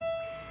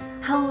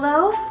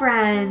Hello,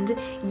 friend.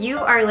 You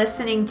are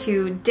listening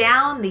to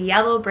Down the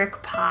Yellow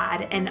Brick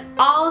Pod, an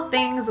all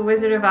things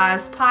Wizard of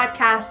Oz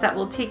podcast that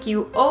will take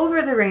you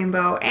over the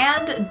rainbow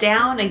and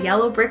down a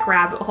yellow brick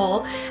rabbit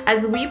hole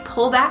as we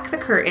pull back the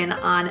curtain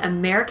on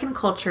American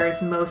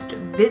culture's most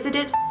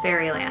visited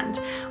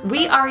fairyland.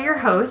 We are your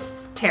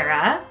hosts,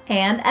 Tara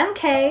and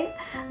MK,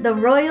 the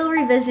royal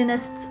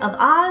revisionists of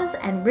Oz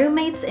and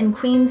roommates in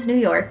Queens, New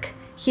York,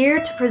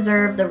 here to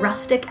preserve the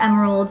rustic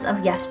emeralds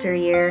of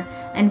yesteryear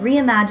and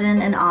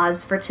reimagine an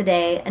Oz for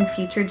today and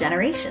future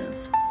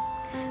generations.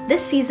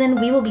 This season,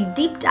 we will be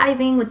deep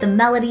diving with the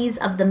melodies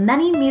of the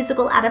many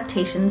musical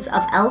adaptations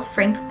of L.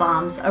 Frank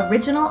Baum's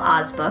original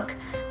Oz book,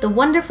 The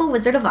Wonderful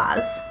Wizard of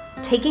Oz,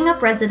 taking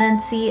up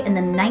residency in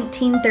the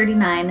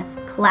 1939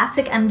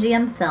 classic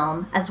MGM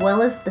film, as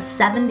well as the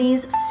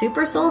 70s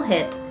super soul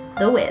hit,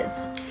 The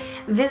Wiz.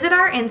 Visit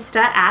our Insta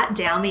at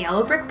Down the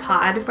Yellow Brick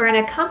Pod for an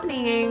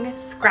accompanying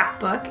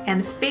scrapbook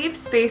and fave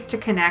space to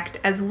connect,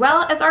 as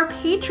well as our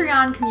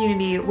Patreon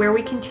community where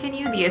we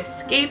continue the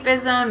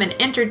escapism and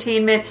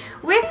entertainment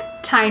with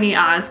Tiny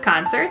Oz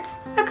concerts,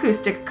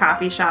 acoustic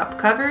coffee shop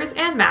covers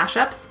and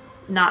mashups,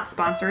 not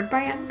sponsored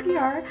by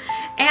NPR,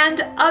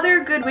 and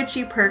other good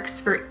witchy perks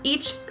for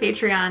each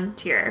Patreon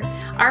tier.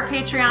 Our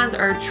Patreons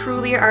are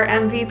truly our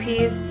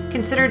MVPs.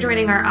 Consider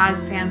joining our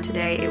Oz fam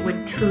today. It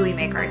would truly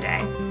make our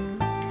day.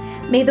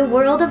 May the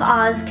world of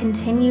Oz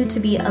continue to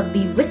be a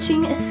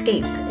bewitching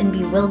escape in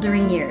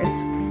bewildering years,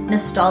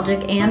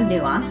 nostalgic and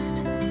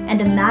nuanced, and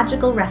a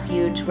magical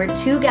refuge where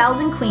two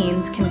gals and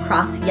queens can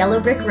cross yellow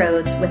brick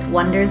roads with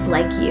wonders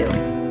like you.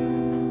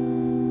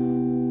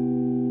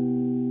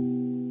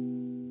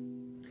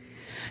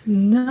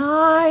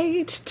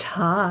 Night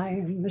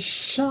time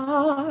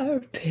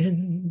sharpens,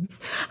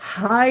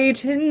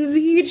 heightens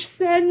each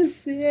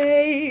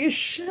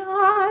sensation.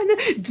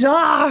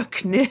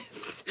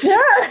 Darkness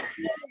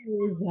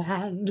fills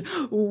and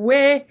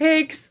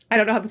wakes. I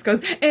don't know how this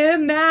goes.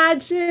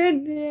 Imagination.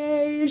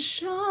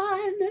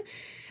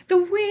 The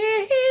Wiz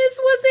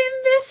was in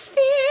this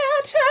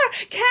theater.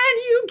 Can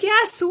you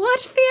guess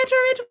what theater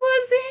it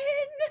was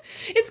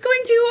in? It's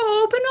going to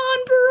open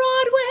on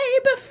Broadway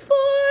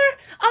before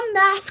a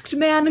masked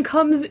man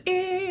comes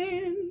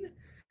in.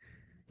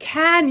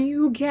 Can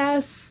you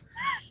guess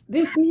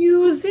this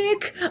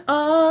music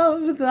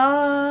of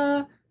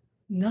the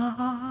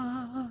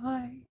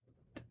night?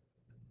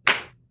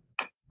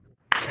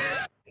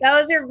 That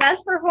was your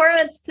best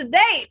performance to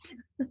date.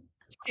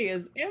 She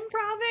is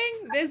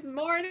improvising this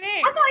morning.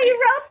 I thought you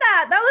wrote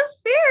that. That was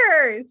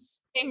fierce.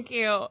 Thank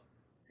you.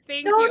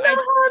 Thank Don't you. know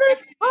how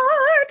this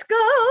part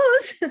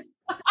goes.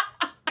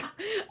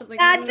 I was like,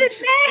 Imagination.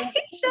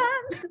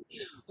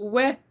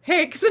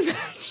 Wakes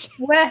imagine.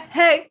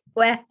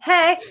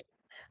 Hey.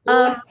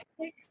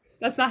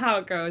 That's not how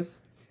it goes.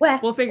 Weh.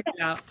 We'll figure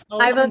it out.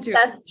 I'm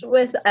obsessed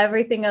with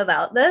everything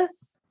about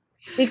this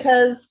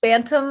because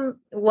Phantom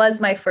was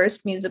my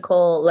first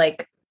musical,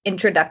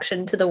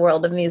 introduction to the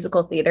world of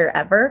musical theater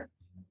ever.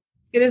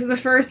 It is the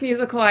first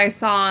musical I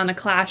saw on a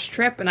class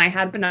trip, and I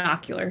had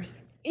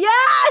binoculars.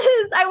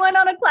 Yes! I went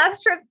on a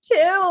class trip too,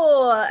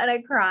 and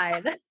I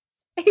cried.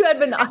 You had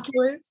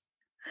binoculars.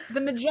 The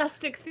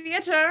Majestic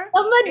Theater.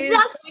 A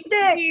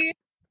Majestic!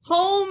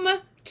 Home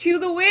to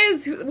the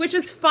Wiz, which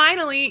is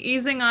finally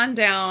easing on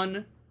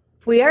down.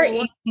 We are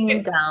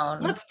easing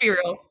down. Let's be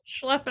real.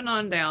 Schlepping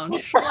on down.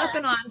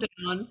 Schlepping on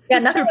down. Yeah,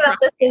 nothing about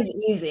this is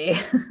easy.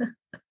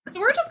 So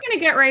we're just going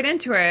to get right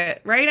into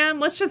it, right, Em?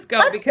 Let's just go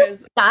Let's because,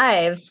 just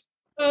dive.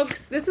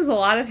 folks, this is a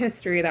lot of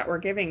history that we're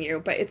giving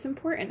you, but it's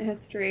important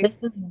history. This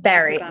is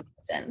very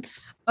important.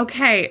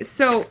 Okay,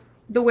 so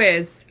The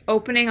Wiz,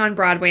 opening on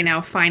Broadway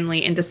now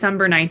finally in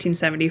December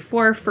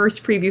 1974,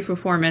 first preview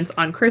performance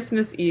on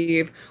Christmas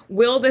Eve.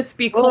 Will this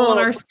be coal in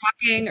our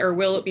stocking or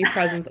will it be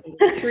presents under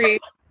the tree?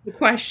 The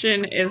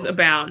question is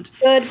abound.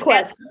 Good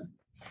question. And,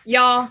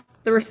 y'all,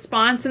 the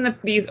response in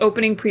these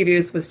opening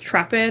previews was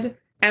trepid.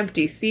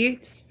 Empty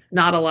seats,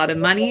 not a lot of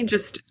money,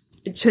 just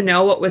to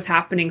know what was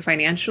happening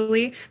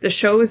financially. The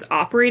show's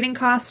operating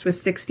cost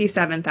was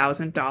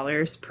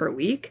 $67,000 per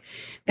week.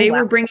 They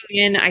were bringing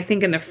in, I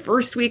think in the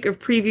first week of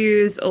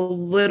previews, a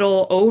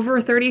little over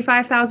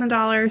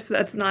 $35,000. So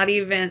that's not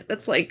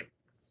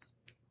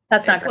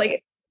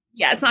great.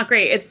 Yeah, it's not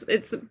great.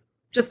 It's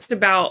just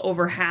about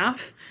over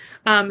half.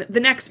 The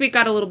next week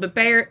got a little bit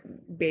better.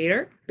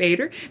 The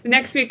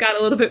next week got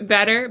a little bit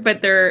better, but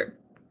they're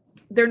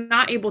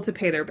not able to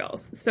pay their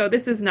bills. So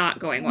this is not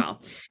going well.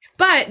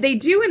 But they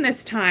do in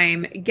this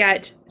time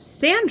get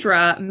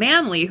Sandra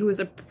Manley, who is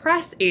a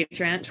press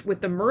agent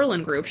with the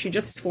Merlin Group. She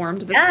just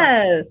formed this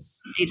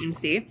press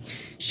agency.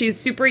 She's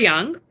super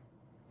young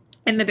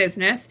in the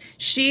business.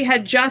 She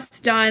had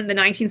just done the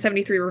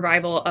 1973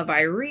 revival of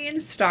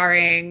Irene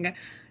starring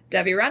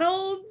Debbie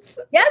Reynolds.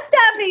 Yes,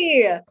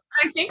 Debbie.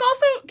 I think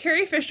also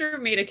Carrie Fisher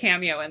made a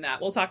cameo in that.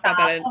 We'll talk about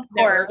that.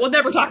 We'll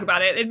never talk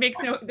about it.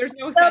 There's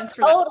no sense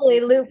for that.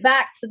 Totally loop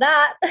back to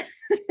that.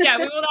 Yeah,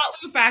 we will not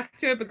loop back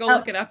to it, but go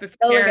look it up if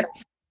you care.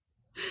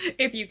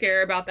 If you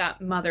care about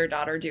that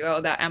mother-daughter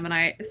duo that Em and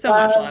I so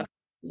much love.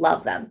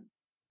 Love them.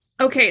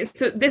 Okay,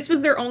 so this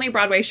was their only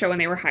Broadway show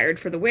and they were hired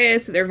for The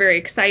Wiz, so they're very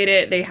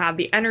excited. They have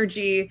the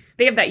energy.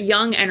 They have that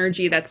young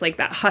energy that's like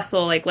that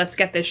hustle, like let's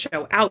get this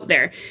show out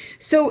there.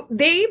 So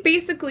they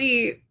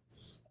basically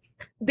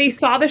they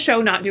saw the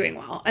show not doing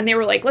well and they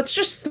were like, let's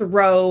just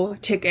throw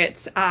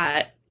tickets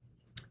at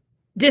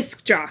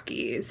disc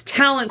jockeys,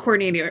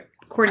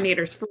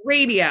 coordinators for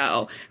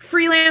radio,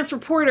 freelance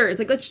reporters.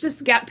 Like, let's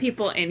just get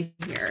people in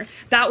here.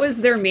 That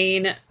was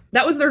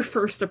their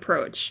first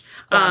approach.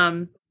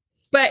 Yeah.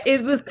 But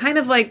it was kind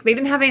of like they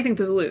didn't have anything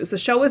to lose. The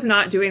show was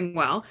not doing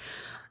well.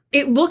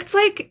 It looked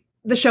like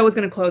the show was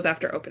going to close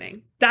after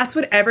opening. That's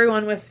what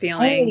everyone was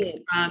feeling.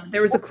 Right.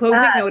 There was a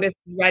closing notice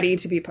ready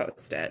to be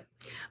posted,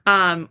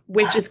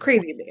 which is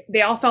crazy.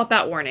 They all felt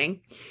that warning.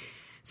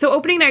 So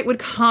opening night would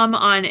come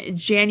on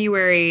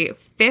January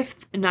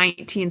 5th,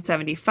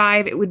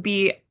 1975. It would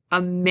be a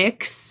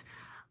mix.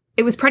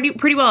 It was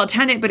pretty well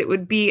attended, but it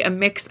would be a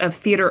mix of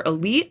theater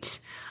elite,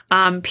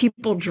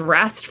 people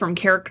dressed from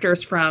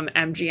characters from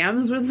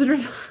MGM's Wizard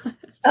of Oz.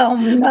 Oh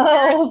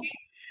no.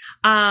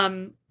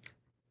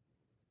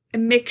 A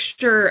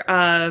mixture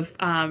of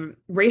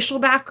racial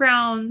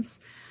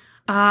backgrounds,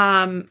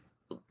 a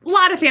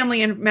lot of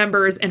family and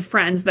members and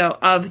friends, though,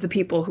 of the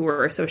people who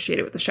were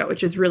associated with the show,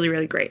 which is really,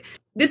 really great.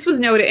 This was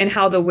noted in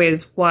How the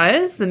Wiz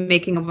Was, the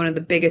making of one of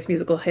the biggest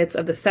musical hits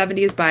of the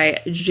 70s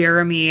by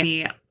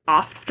Jeremy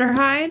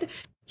Ofterhide.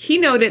 He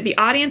noted the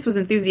audience was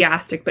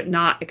enthusiastic, but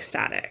not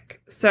ecstatic.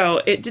 So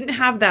it didn't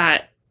have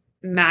that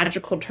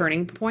magical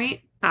turning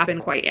point happen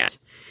quite yet.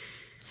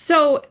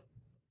 So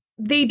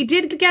they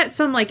did get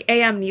some like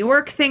AM New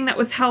York thing that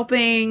was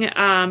helping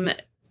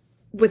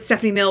with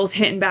Stephanie Mills,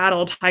 Hit and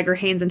Battle, Tiger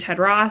Haynes, and Ted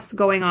Ross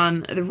going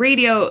on the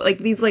radio. Like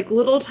these like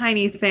little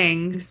tiny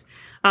things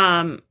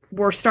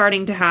were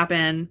starting to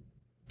happen,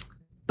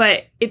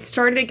 but it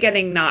started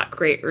getting not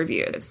great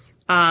reviews,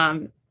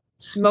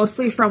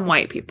 mostly from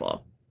white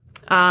people,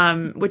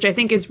 which I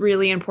think is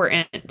really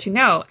important to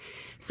note.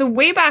 So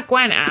way back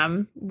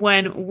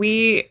when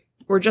we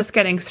were just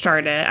getting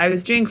started, I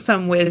was doing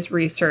some Wiz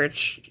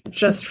research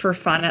just for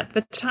fun at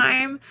the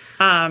time.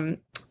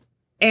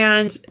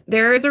 And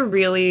there is a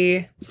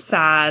really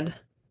sad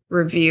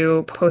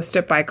review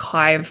posted by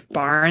Clive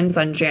Barnes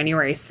on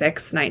January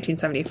 6th,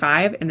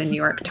 1975 in the New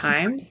York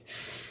Times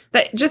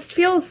that just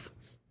feels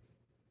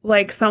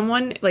like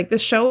someone, like the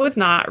show was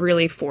not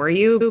really for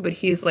you, but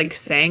he's like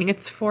saying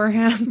it's for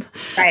him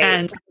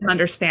and doesn't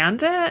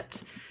understand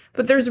it.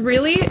 But there's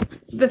really,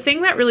 the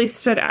thing that really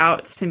stood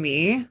out to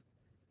me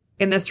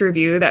in this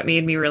review that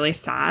made me really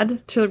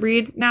sad to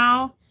read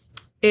now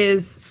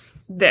is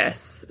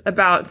this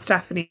about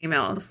Stephanie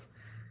Mills.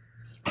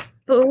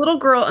 The little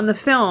girl in the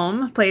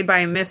film, played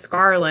by Miss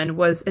Garland,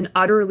 was an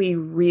utterly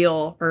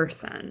real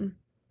person.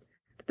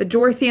 The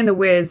Dorothy and the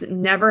Wiz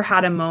never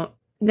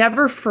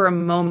for a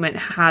moment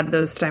had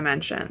those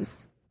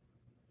dimensions.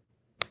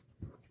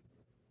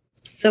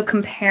 So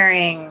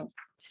comparing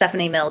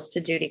Stephanie Mills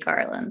to Judy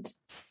Garland.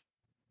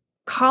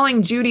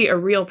 Calling Judy a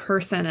real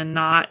person and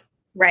not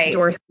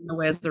Dorothy and the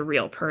Wiz a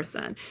real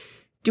person.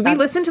 Do we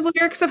listen to the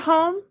lyrics of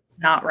Home? It's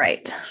not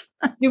right.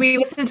 Do we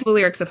listen to the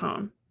lyrics of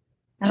Home?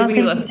 I don't think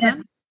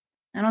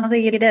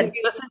he did. Do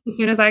we listen as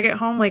soon as I get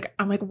home? Like,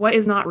 I'm like, what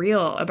is not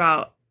real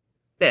about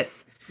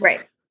this?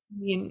 Right. I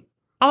mean,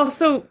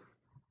 also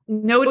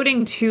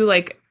noting too,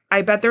 like,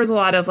 I bet there's a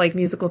lot of like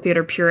musical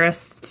theater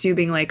purists too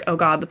being like, oh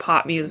God, the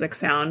pop music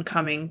sound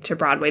coming to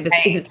Broadway. This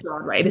isn't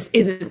Broadway. This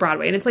isn't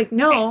Broadway. And it's like,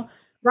 no,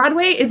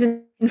 Broadway is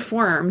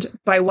informed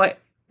by what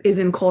is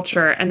in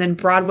culture. And then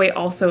Broadway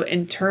also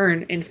in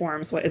turn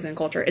informs what is in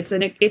culture. It's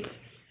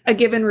a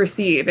give and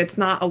receive. It's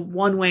not a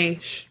one-way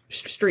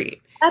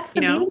street. That's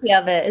the beauty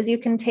of it, is you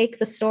can take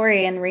the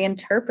story and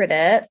reinterpret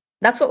it.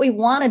 That's what we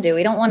want to do.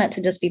 We don't want it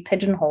to just be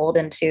pigeonholed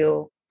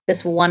into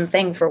this one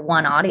thing for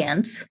one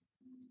audience.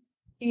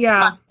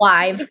 Yeah.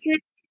 Live.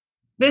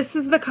 This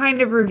is the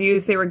kind of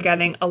reviews they were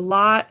getting. A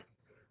lot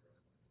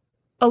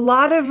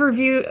of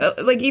review,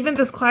 like even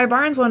this Clive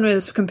Barnes one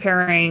was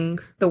comparing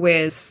The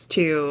Wiz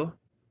to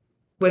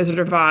Wizard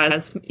of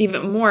Oz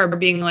even more,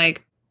 being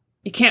like,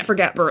 you can't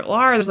forget Bert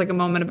Lahr. There's like a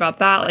moment about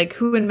that, like,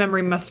 who in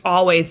memory must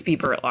always be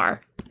Bert Lahr.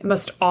 It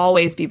must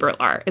always be Bert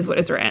Lahr is what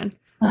is written.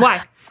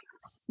 Why?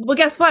 Well,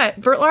 guess what?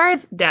 Bert Lahr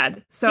is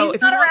dead. So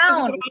if you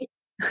want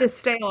to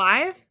stay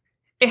alive,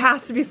 it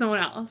has to be someone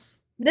else.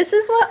 This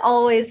is what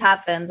always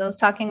happens. I was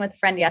talking with a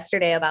friend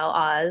yesterday about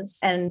Oz,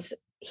 and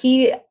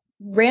he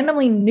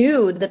randomly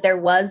knew that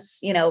there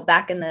was,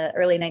 back in the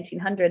early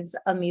 1900s,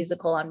 a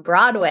musical on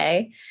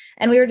Broadway.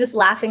 And we were just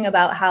laughing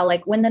about how,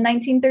 like, when the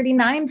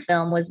 1939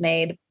 film was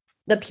made,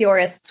 the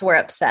purists were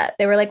upset.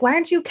 They were like, why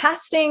aren't you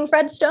casting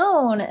Fred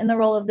Stone in the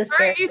role of this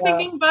character? Why are you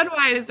thinking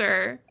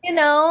Budweiser?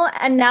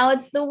 And now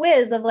it's the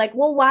Wiz of like,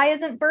 well, why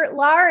isn't Bert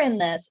Lahr in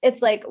this?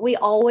 It's like, we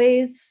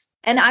always,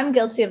 and I'm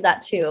guilty of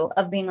that too,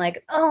 of being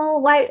like, oh,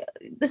 why,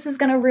 this is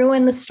going to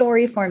ruin the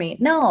story for me.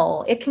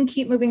 No, it can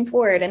keep moving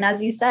forward. And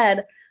as you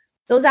said,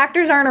 those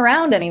actors aren't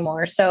around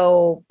anymore.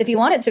 So if you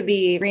want it to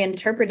be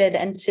reinterpreted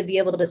and to be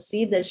able to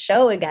see this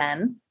show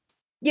again,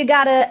 you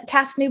got to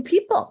cast new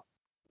people.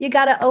 you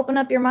got to open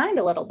up your mind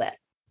a little bit.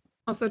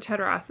 Also, Ted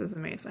Ross is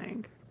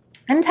amazing.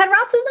 And Ted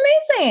Ross is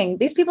amazing.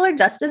 These people are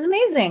just as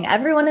amazing.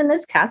 Everyone in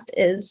this cast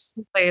is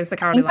Plays the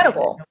Cowardly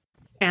incredible.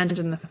 Lion and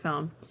in the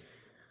film.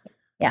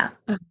 Yeah.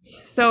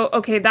 So,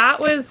 okay, that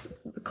was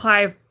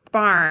Clive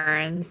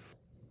Barnes.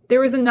 There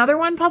was another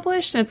one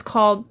published, and it's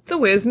called The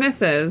Wiz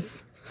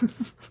Misses.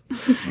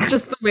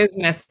 Just The Wiz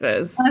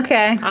Misses.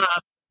 Okay.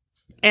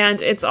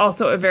 And it's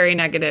also a very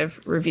negative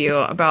review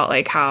about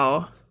like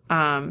how,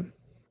 I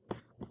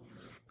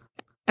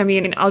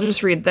mean, I'll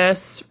just read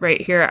this right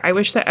here. I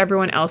wish that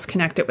everyone else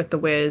connected with The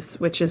Wiz,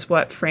 which is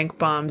what Frank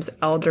Baum's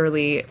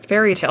elderly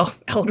fairy tale,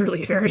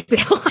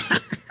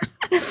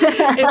 it's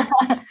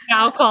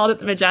now called at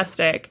the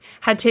Majestic,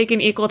 had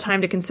taken equal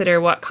time to consider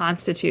what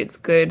constitutes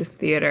good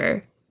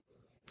theater.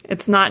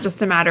 It's not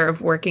just a matter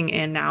of working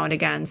in now and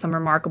again some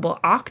remarkable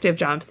octave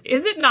jumps.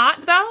 Is it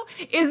not, though?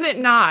 Is it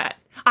not?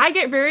 I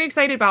get very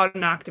excited about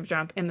an octave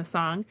jump in the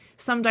song,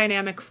 some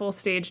dynamic full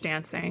stage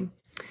dancing.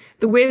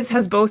 The Wiz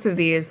has both of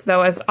these,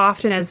 though as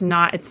often as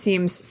not, it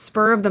seems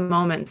spur of the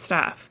moment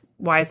stuff.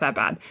 Why is that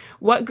bad?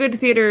 What good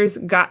theater's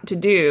got to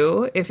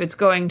do, if it's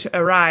going to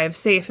arrive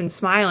safe and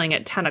smiling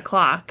at 10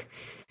 o'clock,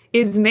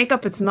 is make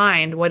up its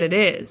mind what it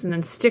is, and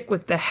then stick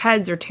with the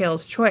heads or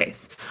tails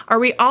choice. Are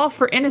we all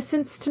for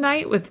innocence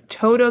tonight, with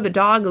Toto the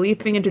dog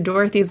leaping into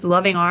Dorothy's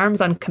loving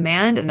arms on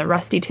command, and the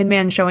rusty tin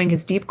man showing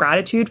his deep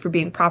gratitude for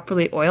being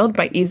properly oiled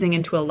by easing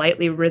into a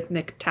lightly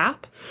rhythmic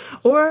tap?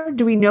 Or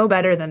do we know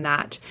better than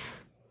that?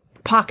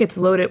 Pockets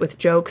loaded with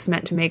jokes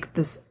meant to make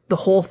the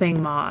whole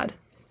thing mod.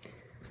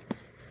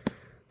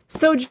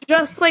 So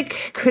just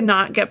like could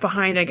not get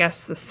behind, I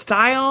guess, the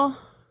style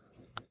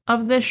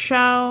of this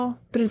show,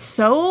 but it's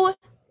so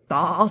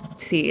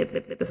salty,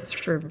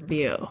 this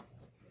review.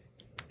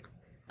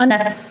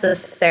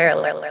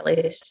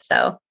 Unnecessarily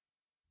so.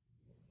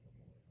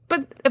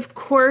 But of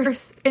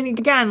course, and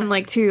again,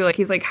 like too, like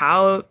he's like,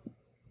 how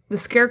the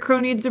Scarecrow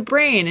needs a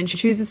brain and she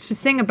chooses to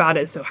sing about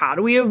it. So how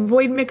do we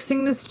avoid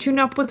mixing this tune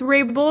up with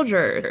Ray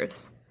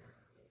Bolger's?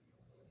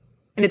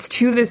 And it's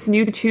to this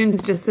new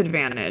tune's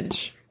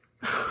disadvantage.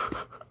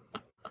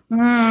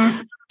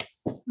 Oh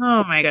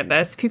my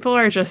goodness. People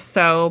are just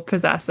so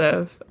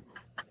possessive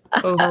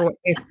over what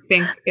they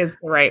think is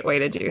the right way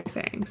to do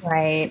things.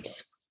 Right.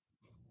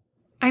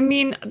 I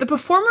mean, the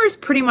performers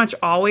pretty much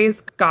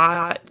always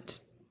got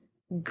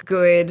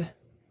good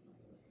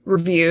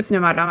reviews, no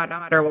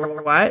matter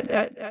what.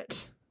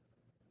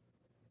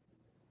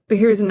 But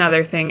here's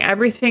another thing.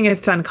 Everything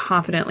is done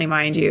confidently,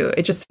 mind you.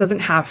 It just doesn't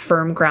have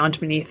firm ground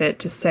beneath it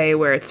to say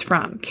where it's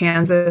from.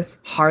 Kansas,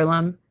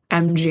 Harlem,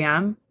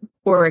 MGM,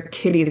 or a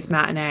kiddies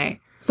matinee.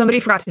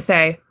 Somebody forgot to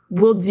say,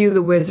 we'll do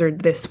the wizard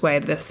this way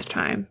this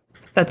time.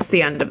 That's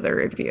the end of the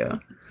review.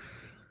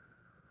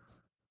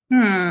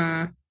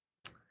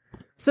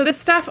 So this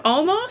stuff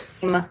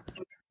almost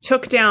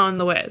took down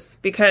The Wiz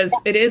because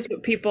it is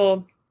what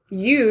people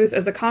use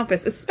as a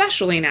compass,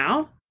 especially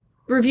now.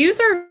 Reviews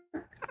are,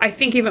 I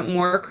think, even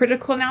more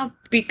critical now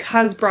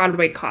because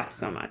Broadway costs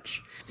so much.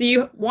 So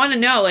you want to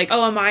know, like,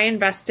 oh, am I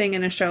investing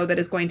in a show that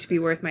is going to be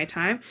worth my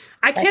time?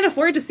 I can't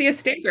afford to see a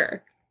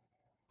stinker.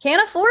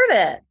 Can't afford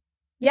it.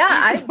 Yeah,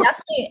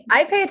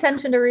 I pay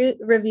attention to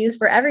reviews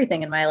for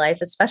everything in my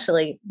life,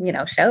 especially,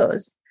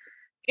 shows.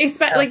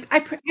 Like I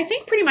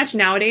think pretty much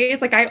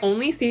nowadays, like I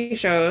only see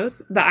shows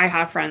that I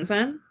have friends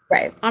in,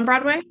 right, on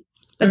Broadway.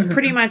 That's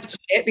pretty much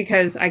it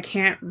because I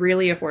can't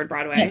really afford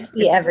Broadway. Can't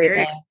see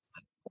everything.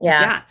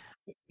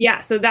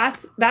 Yeah. So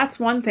that's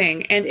one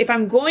thing. And if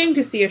I'm going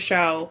to see a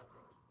show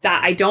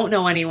that I don't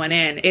know anyone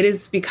in, it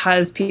is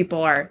because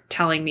people are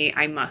telling me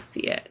I must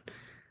see it.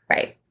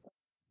 Right.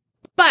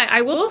 But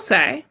I will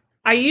say,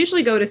 I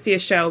usually go to see a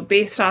show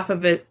based off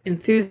of an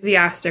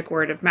enthusiastic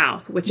word of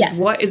mouth, which is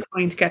what is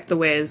going to get The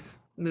Wiz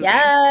moving.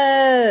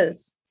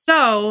 Yes.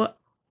 So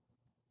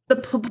the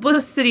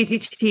publicity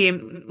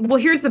team,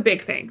 well, here's the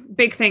big thing.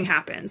 Big thing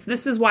happens.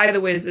 This is why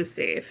The Wiz is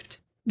saved.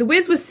 The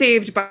Wiz was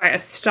saved by a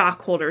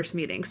stockholders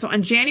meeting. So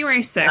on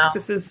January 6th,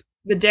 this is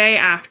the day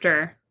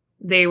after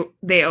they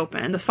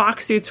opened, the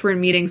Fox suits were in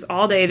meetings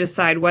all day to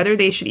decide whether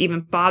they should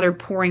even bother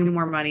pouring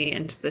more money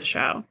into the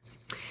show.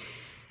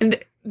 And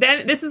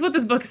then this is what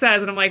this book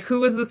says. And I'm like,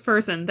 who was this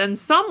person? Then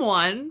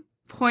someone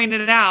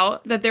pointed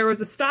out that there was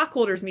a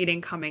stockholders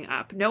meeting coming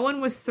up. No one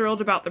was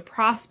thrilled about the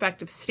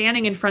prospect of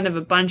standing in front of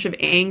a bunch of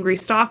angry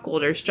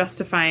stockholders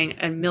justifying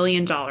 $1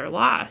 million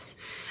loss.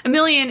 $1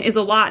 million is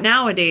a lot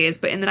nowadays,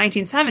 but in the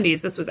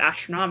 1970s, this was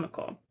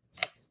astronomical.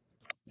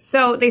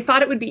 So they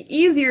thought it would be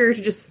easier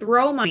to just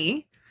throw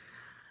money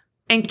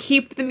and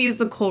keep the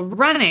musical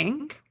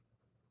running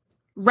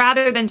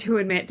rather than to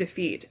admit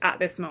defeat at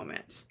this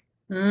moment.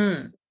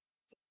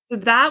 So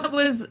that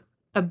was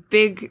a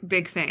big,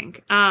 big thing.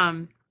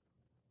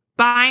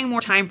 Buying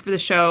more time for the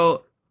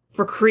show,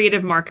 for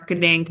creative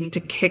marketing, to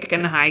kick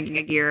in high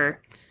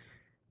gear,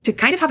 to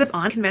kind of have this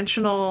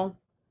unconventional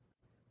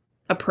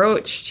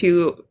approach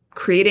to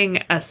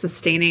creating a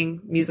sustaining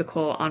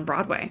musical on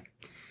Broadway.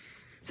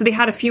 So they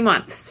had a few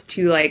months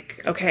to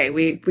like, okay,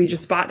 we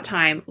just bought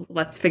time.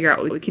 Let's figure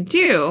out what we could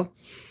do.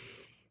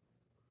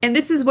 And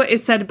this is what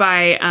is said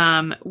by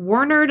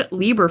Wernard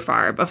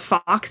Lieberfarb, a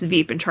Fox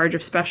Veep in charge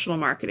of special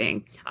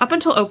marketing. Up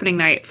until opening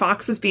night,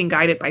 Fox was being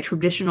guided by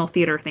traditional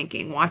theater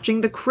thinking, watching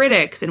the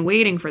critics and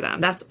waiting for them.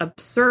 That's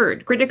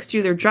absurd. Critics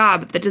do their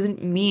job, but that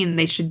doesn't mean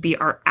they should be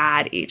our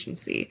ad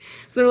agency.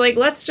 So they're like,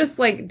 let's just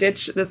like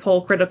ditch this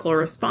whole critical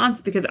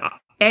response because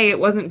A, it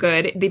wasn't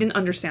good. They didn't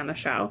understand the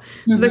show.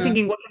 So they're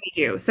thinking, what can we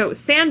do? So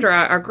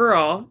Sandra, our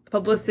girl,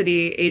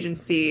 publicity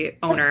agency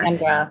owner,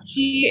 Sandra.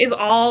 she is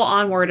all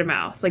on word of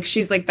mouth. Like,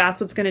 she's like,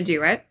 that's what's going to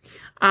do it.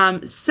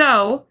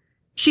 So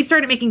she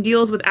started making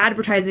deals with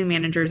advertising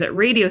managers at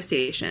radio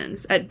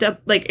stations.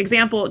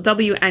 Example,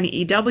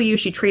 WNEW,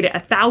 she traded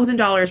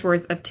 $1,000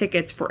 worth of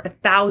tickets for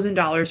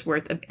 $1,000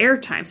 worth of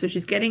airtime. So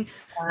she's getting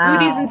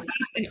booties and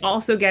seats and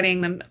also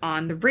getting them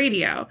on the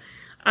radio.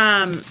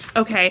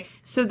 Okay,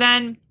 so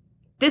then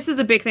this is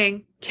a big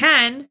thing.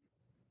 Ken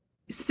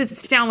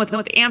sits down with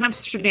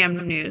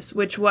Amsterdam News,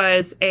 which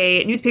was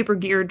a newspaper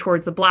geared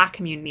towards the Black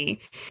community.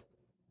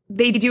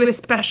 They do a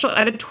special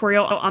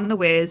editorial on The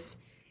Wiz,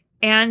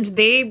 and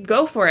they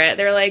go for it.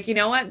 They're like, you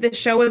know what? This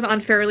show was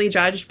unfairly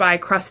judged by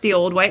crusty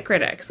old white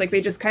critics. Like, they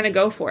just kind of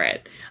go for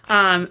it,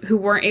 who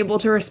weren't able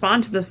to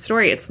respond to the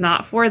story. It's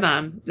not for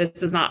them.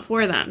 This is not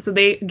for them. So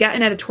they get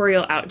an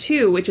editorial out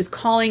too, which is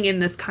calling in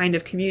this kind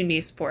of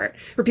community support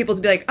for people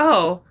to be like,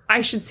 oh, I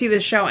should see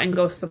this show and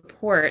go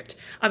support,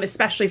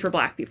 especially for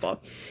Black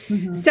people.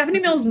 Stephanie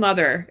Mills'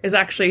 mother is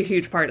actually a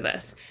huge part of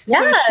this.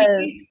 Yes. So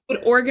she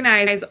would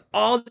organize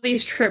all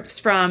these trips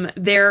from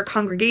their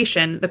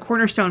congregation, the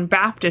Cornerstone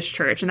Baptist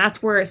Church, and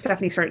that's where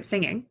Stephanie started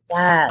singing.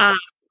 Yes.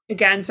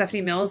 Again,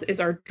 Stephanie Mills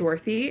is our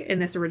Dorothy in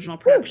this original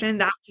production.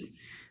 That was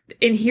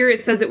in here.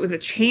 It says it was a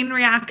chain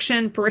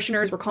reaction.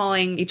 Parishioners were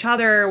calling each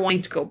other,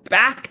 wanting to go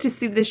back to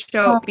see this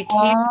show. It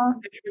became a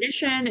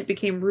tradition. It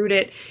became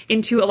rooted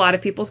into a lot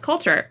of people's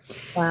culture.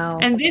 Wow.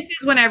 And this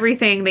is when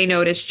everything they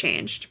noticed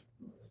changed.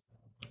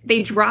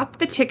 They dropped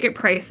the ticket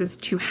prices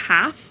to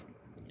half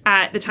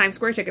at the Times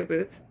Square ticket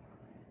booth.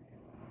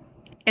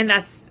 And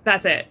that's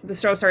it. The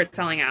show started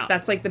selling out.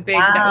 That's like the big,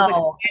 that was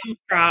like the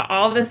draw.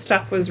 All this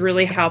stuff was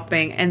really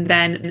helping. And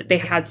then they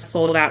had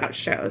sold out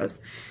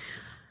shows.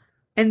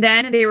 And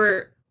then they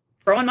were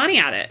throwing money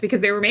at it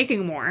because they were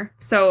making more.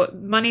 So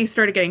money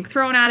started getting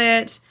thrown at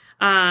it.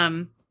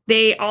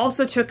 They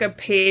also took a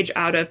page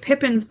out of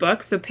Pippin's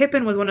book. So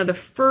Pippin was one of the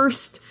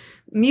first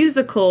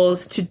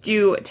musicals to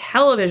do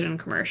television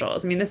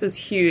commercials. I mean, this is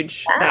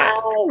huge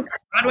that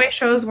Broadway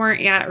shows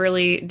weren't yet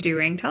really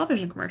doing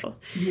television commercials.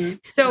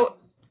 So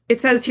it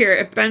says here,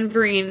 if Ben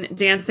Vereen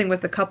dancing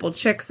with a couple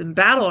chicks in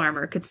battle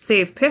armor could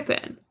save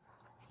Pippin,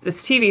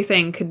 this TV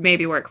thing could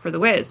maybe work for The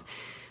Wiz.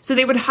 So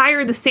they would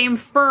hire the same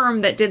firm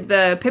that did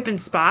the Pippin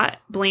spot,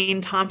 Blaine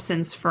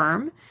Thompson's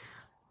firm.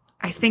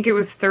 I think it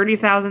was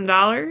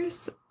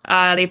 $30,000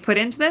 they put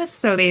into this.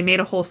 So they made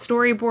a whole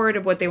storyboard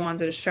of what they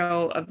wanted to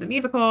show of the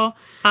musical.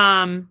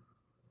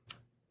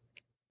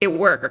 It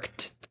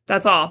worked.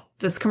 That's all.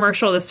 This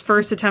commercial, this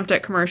first attempt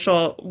at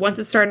commercial, once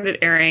it started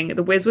airing,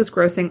 The Wiz was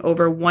grossing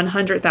over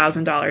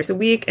 $100,000 a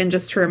week. And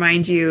just to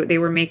remind you, they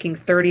were making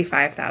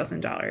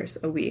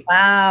 $35,000 a week.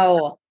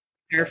 Wow.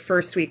 Their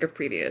first week of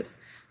previews.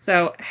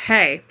 So,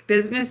 hey,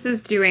 business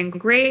is doing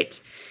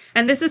great.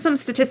 And this is some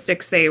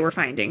statistics they were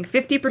finding.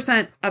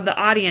 50% of the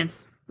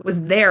audience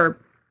was there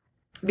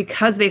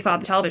because they saw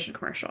the television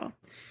commercial.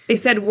 They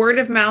said word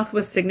of mouth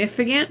was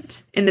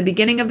significant in the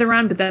beginning of the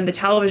run, but then the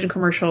television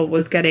commercial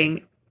was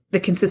getting the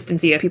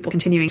consistency of people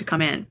continuing to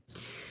come in.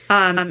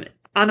 On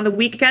the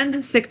weekends,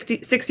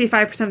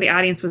 65% of the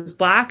audience was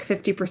Black,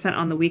 50%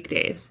 on the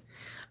weekdays.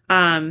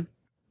 And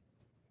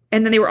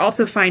then they were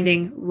also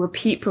finding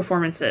repeat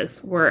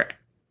performances were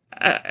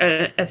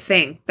a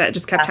thing that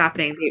just kept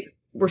happening.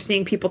 We're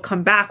seeing people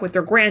come back with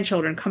their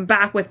grandchildren, come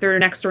back with their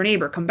next door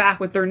neighbor, come back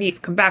with their niece,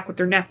 come back with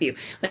their nephew.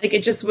 Like,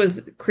 it just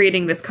was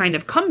creating this kind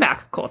of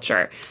comeback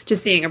culture to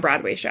seeing a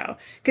Broadway show.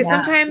 Because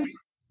sometimes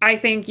I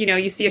think,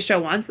 you see a show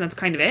once and that's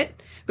kind of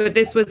it. But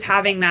this was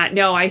having that,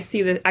 no, I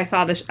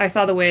saw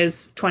The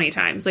Wiz 20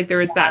 times. Like, there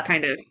was that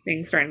kind of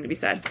thing starting to be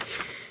said.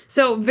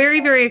 So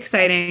very, very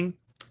exciting.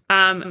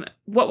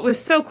 What was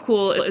so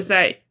cool is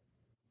that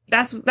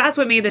that's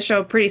what made the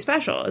show pretty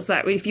special, is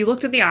that if you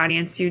looked at the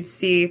audience, you'd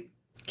see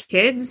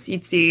kids,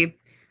 you'd see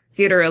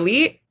theater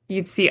elite,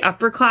 you'd see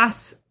upper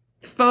class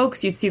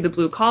folks, you'd see the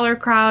blue collar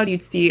crowd,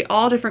 you'd see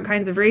all different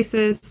kinds of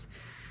races.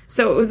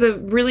 So it was a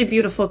really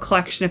beautiful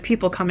collection of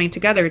people coming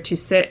together to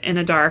sit in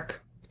a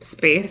dark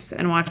space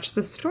and watch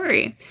the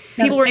story.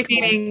 People were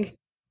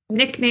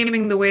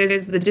nicknaming The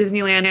Wiz the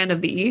Disneyland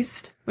of the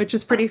East, which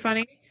is pretty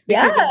funny.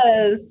 Yes.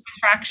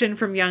 Attraction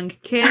from young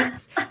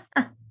kids.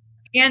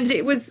 And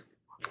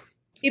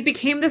it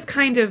became this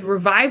kind of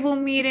revival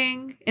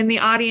meeting, and the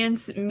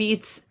audience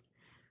meets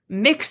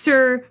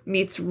mixer,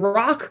 meets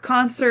rock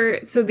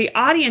concert. So the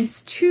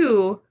audience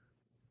too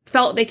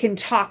felt they can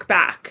talk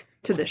back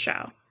to the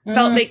show,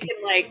 felt they can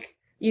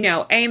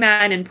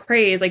amen and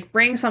praise, like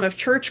bring some of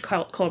church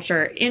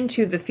culture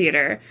into the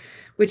theater,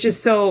 which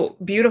is so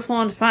beautiful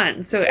and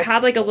fun. So it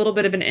had like a little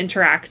bit of an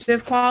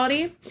interactive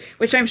quality,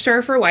 which I'm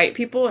sure for white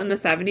people in the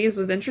 70s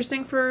was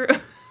interesting for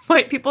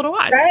white people to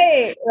watch.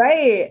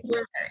 Right.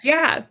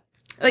 Yeah.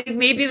 Like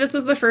maybe this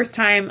was the first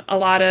time a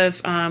lot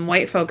of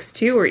white folks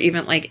too, or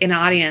even like an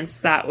audience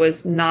that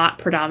was not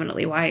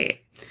predominantly white.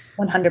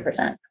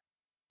 100%.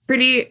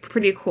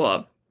 Pretty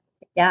cool.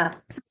 Yeah.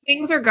 So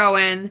things are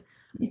going.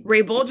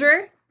 Ray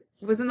Bolger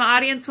was in the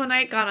audience one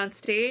night, got on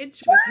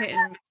stage with Hit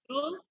and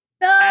Whistle.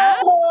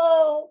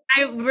 No.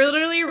 I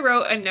literally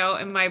wrote a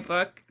note in my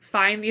book,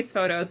 find these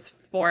photos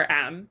for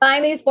M.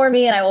 Find these for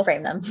me and I will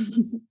frame them.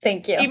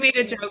 Thank you. He made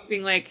a joke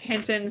being like,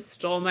 Hinton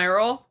stole my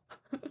role.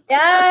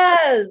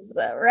 Yes,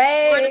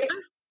 right.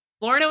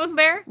 Lorna was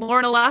there.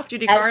 Lorna laughed.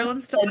 Judy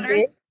Garland's still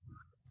there.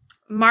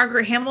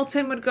 Margaret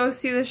Hamilton would go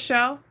see this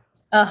show.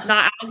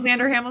 Not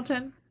Alexander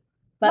Hamilton.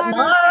 But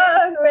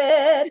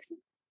Margaret.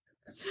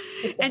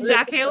 And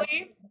Jack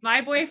Haley,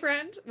 my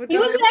boyfriend. He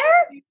was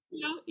there?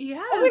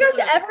 Yes. Oh my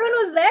gosh, everyone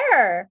was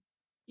there.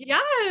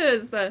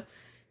 Yes. So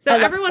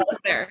everyone was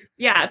there.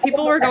 Yeah,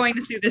 people were going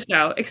to see the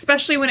show,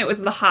 especially when it was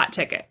the hot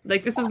ticket.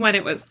 Like this is when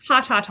it was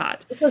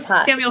hot. This was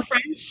hot. Samuel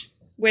French,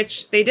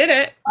 which they did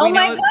it. Oh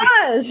my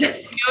gosh.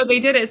 They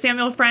did it.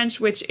 Samuel French,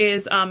 which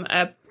is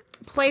a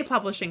play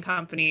publishing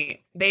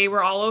company. They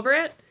were all over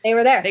it. They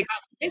were there. They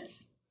got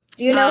tickets.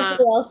 Do you know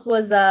who else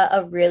was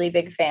a really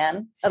big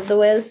fan of The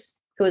Wiz?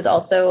 Who is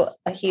also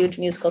a huge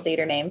musical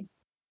theater name?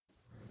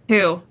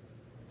 Who?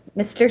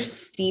 Mr.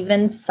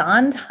 Stephen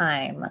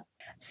Sondheim.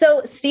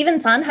 So Stephen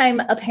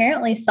Sondheim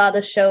apparently saw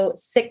the show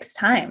 6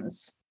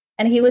 times,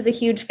 and he was a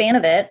huge fan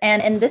of it.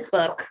 And in this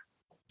book,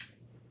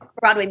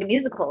 Broadway the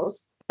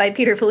Musicals by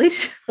Peter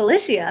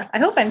Felicia, I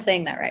hope I'm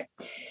saying that right.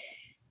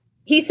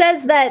 He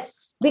says that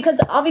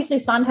because obviously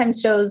Sondheim's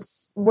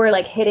shows were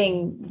like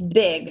hitting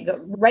big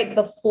right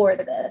before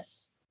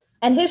this.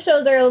 And his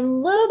shows are a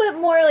little bit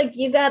more like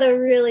you got to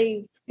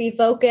really be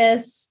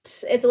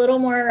focused. It's a little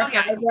more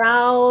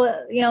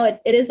highbrow. You know,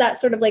 it is that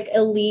sort of like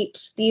elite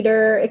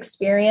theater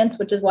experience,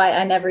 which is why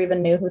I never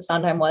even knew who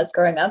Sondheim was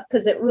growing up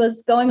because it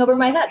was going over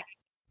my head.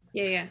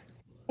 Yeah.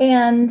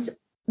 And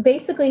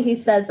basically he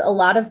says a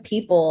lot of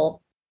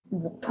people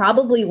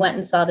probably went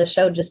and saw the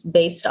show just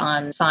based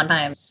on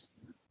Sondheim's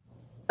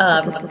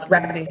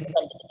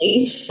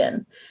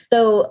recommendation.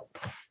 So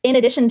in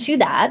addition to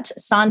that,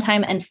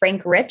 Sondheim and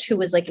Frank Rich, who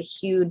was like a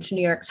huge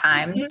New York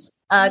Times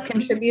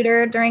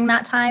contributor during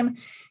that time,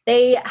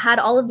 they had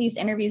all of these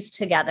interviews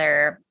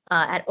together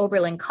at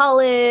Oberlin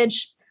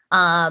College.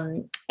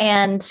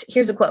 And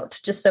here's a quote,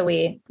 just so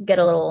we get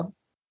a little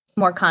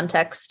more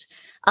context.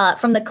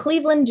 From the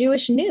Cleveland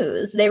Jewish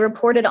News, they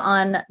reported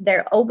on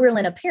their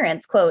Oberlin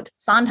appearance, quote,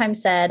 Sondheim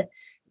said,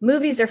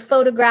 "Movies are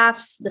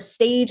photographs. The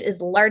stage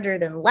is larger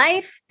than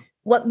life.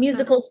 What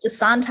musicals does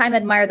Sondheim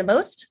admire the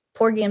most?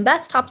 Porgy and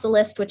Bess tops a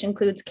list, which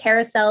includes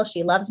Carousel,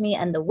 She Loves Me,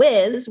 and The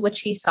Wiz, which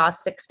he saw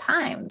 6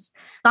 times.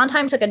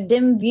 Sondheim took a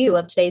dim view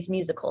of today's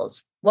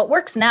musicals. What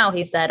works now,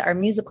 he said, are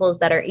musicals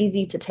that are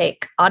easy to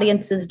take.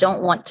 Audiences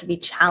don't want to be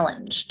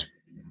challenged."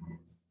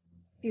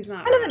 He's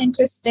not kind of an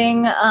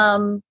interesting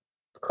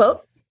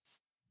quote.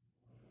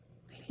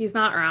 He's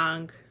not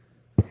wrong.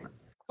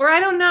 Or I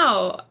don't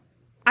know.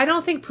 I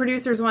don't think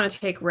producers want to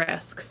take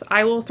risks.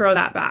 I will throw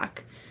that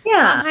back.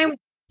 Yeah.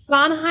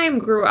 Sondheim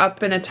grew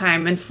up in a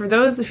time, and for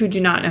those who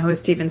do not know who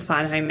Stephen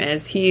Sondheim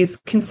is, he's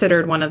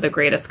considered one of the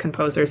greatest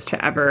composers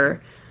to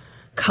ever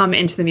come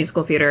into the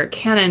musical theater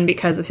canon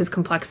because of his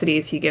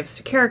complexities he gives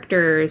to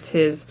characters,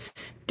 his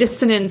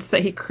dissonance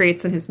that he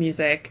creates in his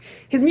music.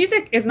 His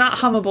music is not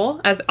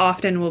hummable, as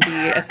often will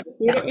be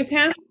associated with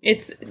him.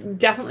 It's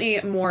definitely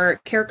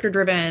more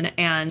character-driven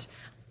and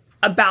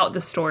about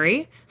the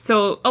story.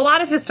 So a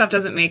lot of his stuff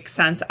doesn't make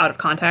sense out of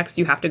context.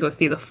 You have to go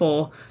see the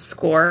full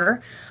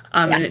score.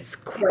 And it's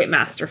quite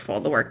masterful,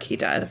 the work he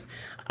does.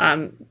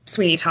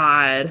 Sweeney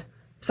Todd,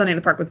 Sunday in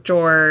the Park with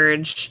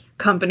George,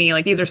 Company,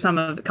 like these are some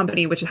of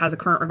Company, which has a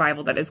current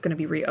revival that is going to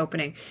be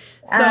reopening.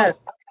 So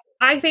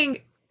I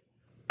think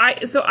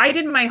I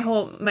did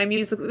my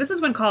musical. This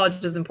is when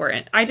college is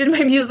important. I did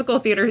my musical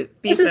theater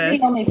thesis. This is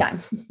the only time.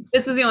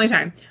 This is the only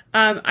time.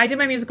 I did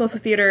my musical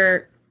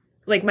theater,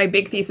 like my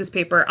big thesis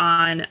paper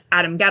on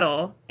Adam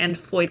Guettel and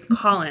Floyd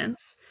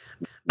Collins.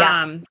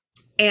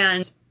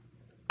 And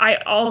I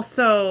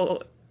also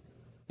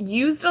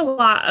used a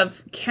lot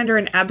of Kander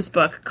and Ebb's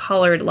book,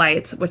 Colored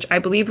Lights, which I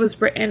believe was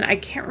written, I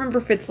can't remember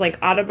if it's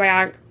like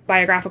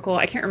autobiographical.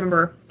 I can't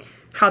remember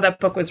how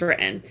that book was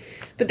written.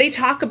 But they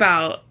talk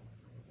about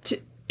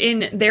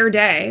in their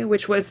day,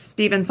 which was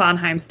Stephen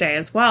Sondheim's day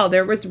as well,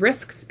 there was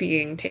risks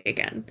being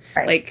taken.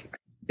 Right. Like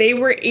they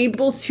were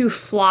able to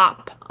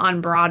flop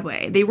on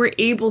Broadway. They were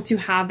able to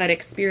have that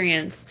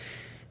experience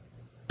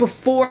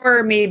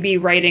before maybe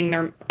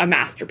writing a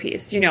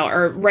masterpiece,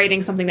 or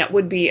writing something that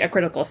would be a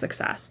critical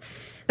success.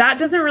 That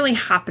doesn't really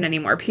happen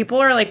anymore. People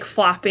are like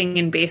flopping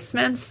in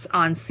basements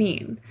on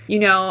scene,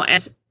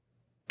 and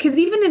because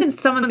even in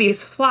some of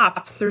these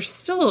flops, there's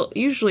still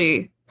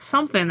usually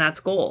something that's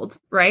gold,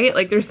 right?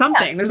 Like there's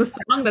something, there's a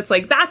song that's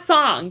like, that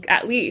song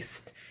at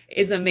least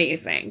is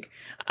amazing.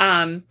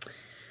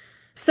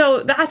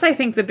 So that's, I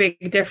think, the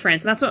big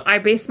difference. And that's what I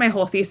based my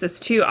whole thesis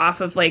too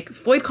off of. Like,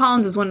 Floyd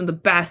Collins is one of the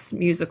best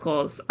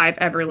musicals I've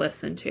ever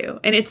listened to.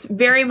 And it's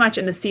very much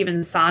in the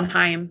Stephen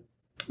Sondheim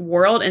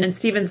world. And in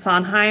Stephen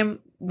Sondheim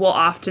will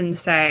often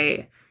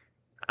say,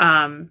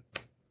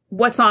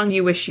 what song do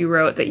you wish you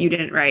wrote that you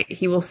didn't write?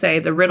 He will say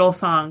the Riddle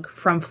Song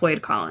from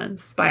Floyd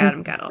Collins by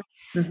Adam Guettel.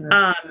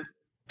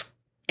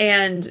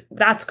 And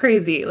that's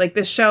crazy. Like,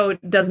 this show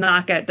does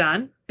not get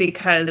done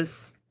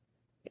because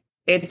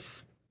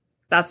that's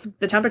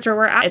the temperature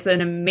we're at. It's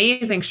an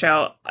amazing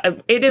show.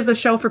 It is a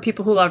show for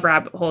people who love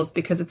rabbit holes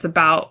because it's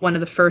about one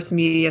of the first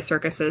media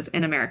circuses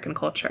in American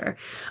culture,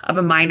 of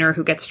a miner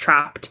who gets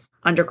trapped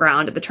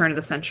underground at the turn of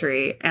the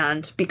century.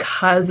 And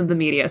because of the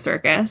media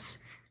circus,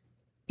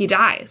 he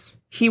dies.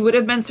 He would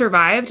have been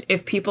survived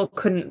if people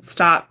couldn't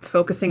stop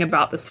focusing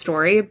about the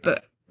story,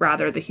 but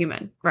rather the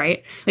human,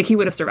 right? Like, he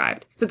would have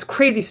survived. So it's a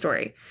crazy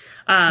story.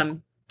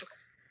 And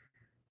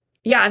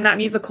that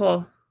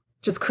musical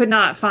just could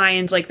not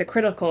find like the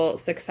critical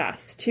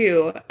success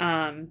too.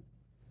 And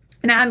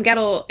Adam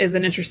Guettel is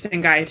an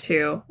interesting guy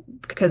too,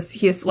 because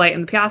he's Light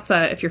in the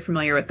Piazza. If you're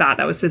familiar with that,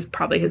 that was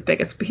probably his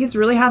biggest, but he's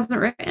really hasn't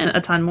written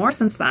a ton more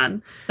since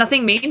then.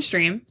 Nothing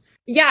mainstream.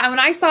 Yeah. And when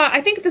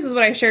I think this is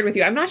what I shared with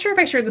you. I'm not sure if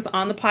I shared this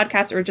on the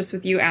podcast or just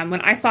with you, Em.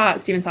 When I saw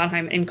Stephen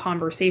Sondheim in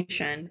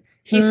conversation,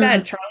 he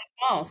said Charlie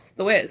Smalls,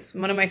 The Wiz,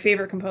 one of my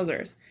favorite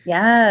composers.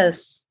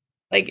 Yes.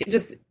 Like,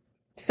 just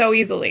so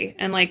easily,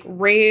 and like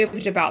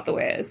raved about The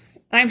Wiz.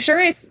 And I'm sure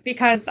it's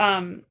because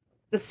the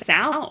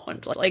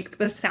sound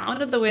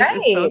of The Wiz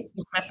is so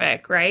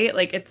specific, right?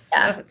 Like, it's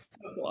so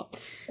cool.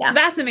 Yeah. So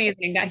that's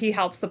amazing that he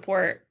helped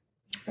support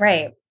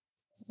The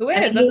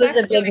Wiz. He was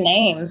a big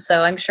name,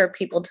 so I'm sure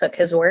people took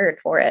his word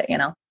for it, you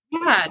know.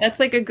 Yeah, that's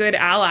like a good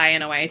ally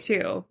in a way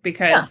too,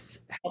 because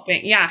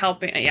helping.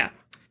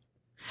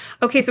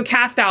 Okay, so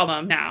cast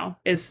album now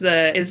is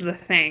the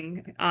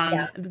thing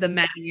on the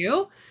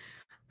menu.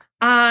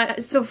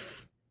 So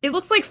it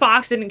looks like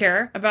Fox didn't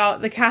care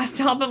about the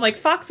cast album. Like,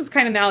 Fox is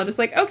kind of now just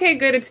like, okay,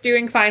 good, it's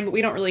doing fine, but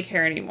we don't really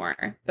care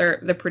anymore. They're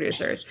the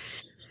producers.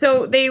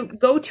 So they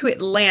go to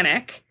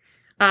Atlantic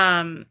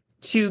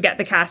to get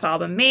the cast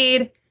album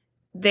made.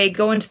 They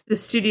go into the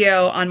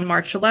studio on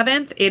March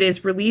 11th. It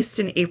is released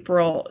in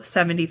April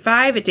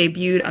 75. It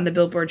debuted on the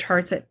Billboard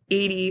charts at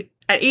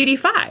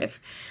 85.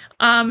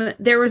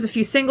 There was a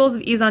few singles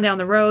of Ease on Down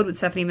the Road with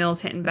Stephanie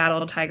Mills, Hinton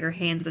Battle, Tiger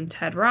Haynes, and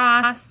Ted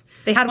Ross.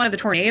 They had one of The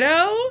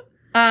Tornado.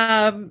 They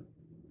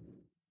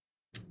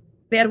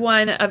had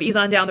one of Ease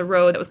on Down the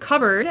Road that was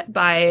covered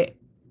by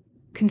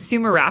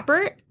Consumer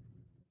Rapper.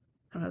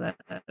 I don't know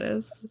who that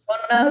is. I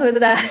don't know who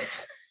that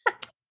is.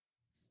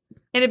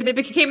 And it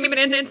became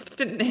an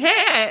instant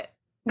hit.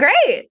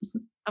 Great.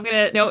 I'm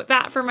going to note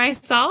that for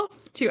myself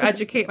to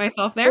educate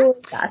myself there. Oh,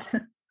 God.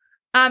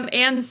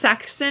 Anne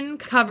Sexton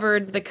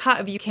covered the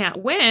cut of You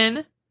Can't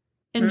Win,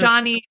 and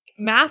Johnny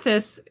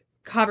Mathis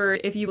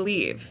covered If You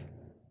Believe.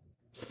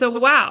 So,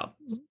 wow.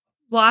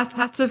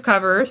 Lots of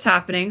covers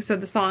happening. So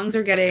the songs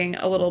are getting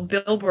a little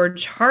Billboard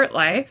chart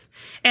life.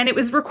 And it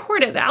was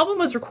recorded, the album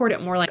was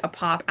recorded more like a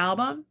pop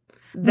album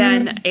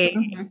than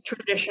a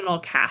traditional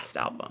cast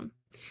album.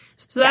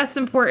 So that's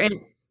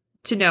important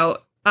to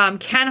note.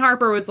 Ken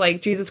Harper was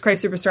like, Jesus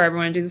Christ Superstar,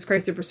 everyone, Jesus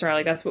Christ Superstar.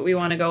 Like, that's what we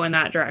want to go in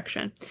that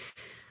direction.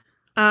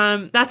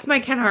 That's my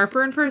Ken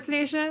Harper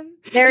impersonation.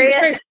 There he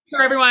is.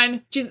 For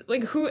everyone, just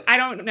like, who, I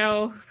don't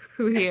know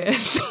who he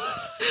is.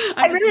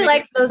 I really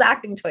liked those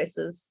acting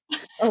choices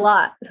a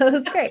lot. That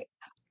was great.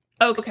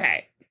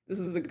 Okay, this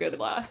is a good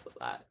last of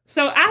that.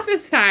 So at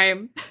this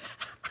time,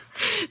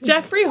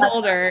 Jeffrey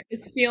Holder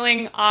is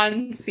feeling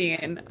on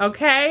scene.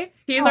 Okay,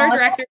 he's our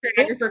director,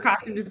 choreographer,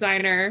 costume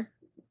designer.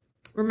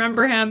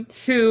 Remember him?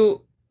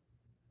 Who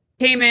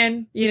came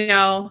in,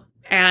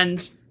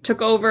 and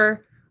took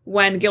over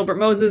when Gilbert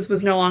Moses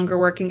was no longer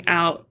working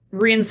out,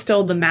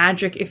 reinstilled the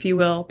magic, if you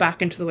will,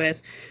 back into The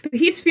Wiz. But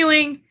he's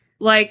feeling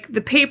like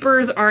the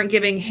papers aren't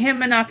giving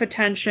him enough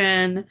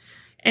attention,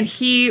 and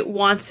he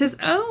wants his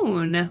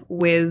own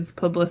Wiz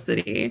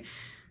publicity.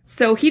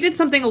 So he did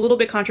something a little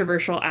bit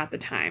controversial at the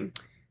time.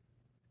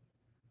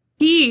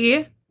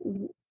 He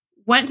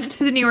went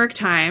to the New York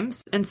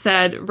Times and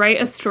said,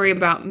 write a story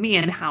about me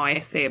and how I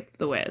saved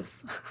The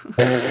Wiz.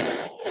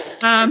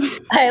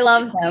 I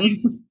love him.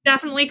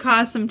 Definitely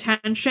caused some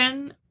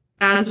tension,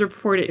 as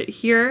reported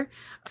here,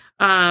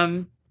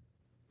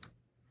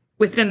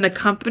 within the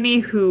company,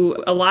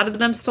 who a lot of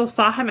them still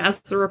saw him as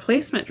the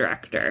replacement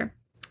director.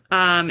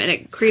 And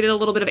it created a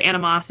little bit of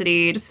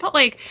animosity. It just felt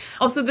like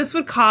also this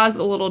would cause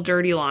a little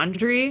dirty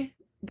laundry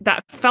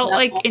that felt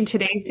like in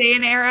today's day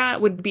and era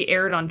would be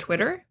aired on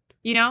Twitter,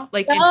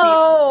 like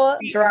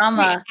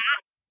drama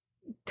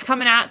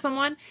coming at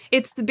someone.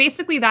 It's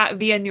basically that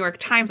via New York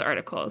Times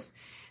articles.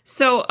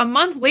 So a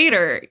month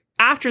later,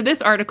 after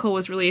this article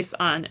was released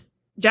on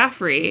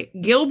Jeffrey,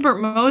 Gilbert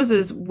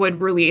Moses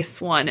would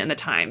release one in the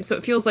Times. So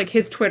it feels like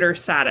his Twitter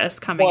status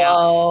coming out.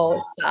 Whoa,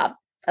 stop.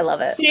 I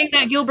love it. Saying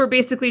that Gilbert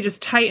basically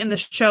just tightened the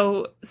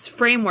show's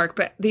framework,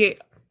 but the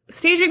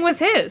staging was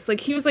his. Like,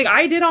 he was like,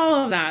 I did all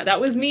of that. That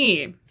was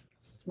me.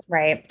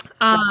 Right.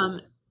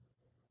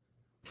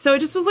 So it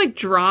just was like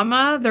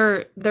drama.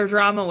 Their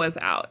drama was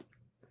out.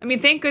 I mean,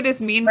 thank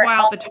goodness.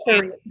 Meanwhile, at the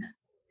time,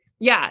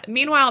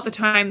 Meanwhile, at the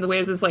time, The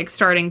Wiz is like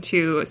starting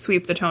to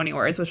sweep the Tony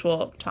Awards, which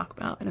we'll talk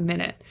about in a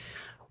minute.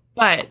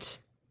 But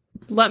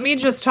let me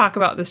just talk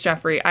about this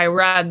Jeffrey. I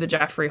read the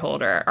Jeffrey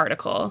Holder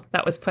article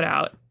that was put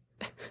out.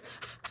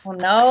 Oh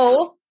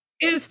no!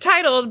 It's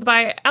titled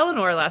by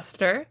Eleanor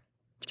Lester,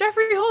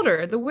 Jeffrey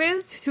Holder, the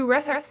Wiz who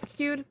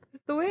rescued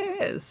the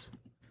Wiz.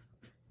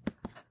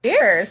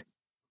 Cheers.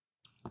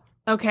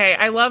 Okay,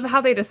 I love how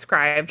they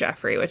describe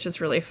Jeffrey, which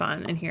is really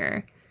fun in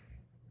here.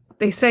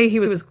 They say he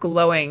was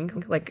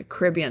glowing like a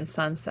Caribbean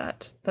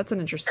sunset. That's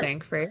an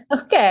interesting phrase.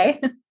 Okay.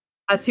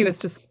 As he was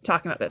just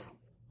talking about this.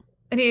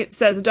 And he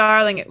says,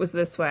 darling, it was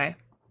this way.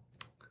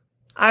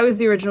 I was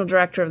the original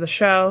director of the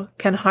show.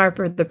 Ken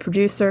Harper, the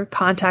producer,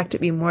 contacted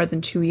me more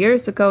than 2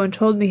 years ago and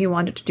told me he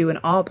wanted to do an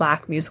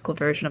all-black musical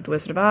version of The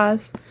Wizard of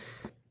Oz.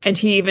 And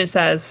he even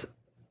says,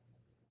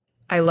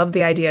 I loved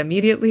the idea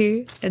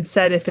immediately and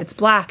said if it's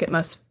black, it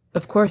must,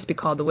 of course, be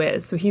called The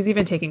Wiz. So he's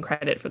even taking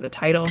credit for the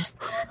title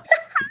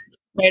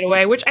right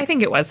away, which I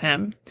think it was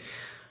him.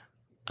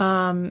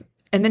 And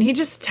then he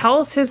just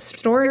tells his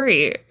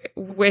story,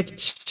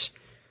 which...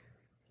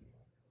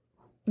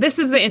 This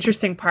is the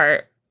interesting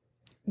part.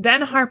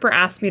 Then Harper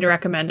asked me to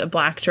recommend a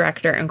black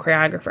director and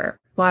choreographer.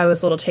 Well, I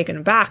was a little taken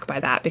aback by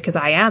that because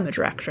I am a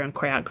director and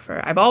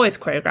choreographer. I've always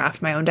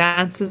choreographed my own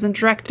dances and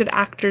directed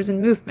actors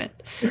in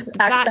movement. This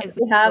accent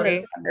you have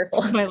is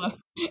wonderful.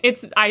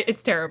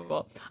 It's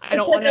terrible. I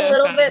don't want to a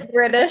little bit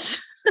British.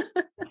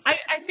 I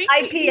think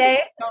IPA.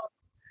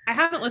 I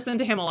haven't listened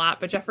to him a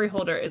lot, but Jeffrey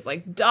Holder is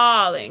like,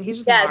 darling. He's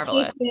just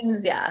marvelous. He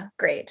seems,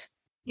 great.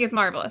 He is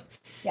marvelous.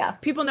 Yeah.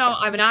 People know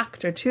I'm an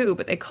actor too,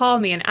 but they call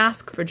me and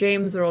ask for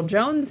James Earl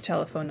Jones'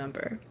 telephone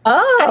number.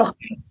 Oh.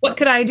 What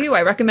could I do?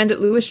 I recommended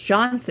Lewis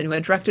Johnson, who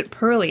had directed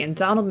Pearly, and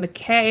Donald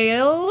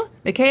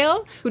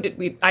McHale, who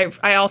did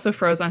I also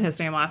froze on his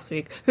name last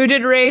week, who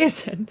did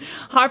Raisin.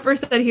 Harper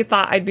said he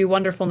thought I'd be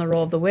wonderful in the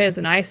role of the Wiz,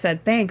 and I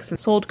said thanks and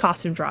sold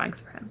costume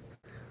drawings for him.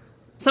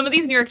 Some of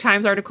these New York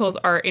Times articles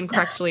are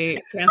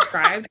incorrectly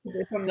transcribed.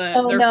 They're from like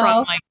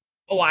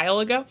a while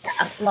ago.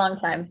 Yeah, long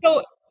time.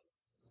 So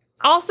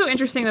also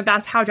interesting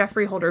that's how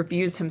Jeffrey Holder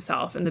views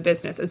himself in the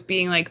business, as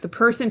being like the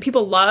person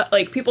people love,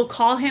 like people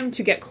call him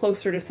to get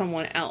closer to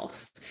someone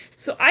else.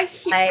 So I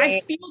feel that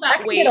way. That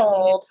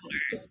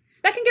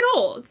can get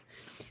old.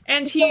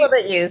 And a little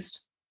bit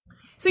used.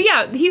 So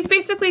yeah, he's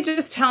basically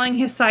just telling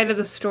his side of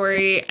the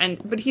story,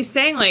 but he's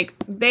saying like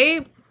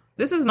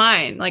this is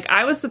mine. Like,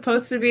 I was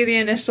supposed to be the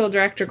initial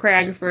director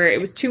choreographer. It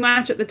was too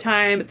much at the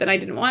time, but then I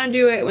didn't want to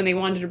do it when they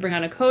wanted to bring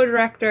on a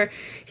co-director.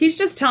 He's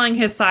just telling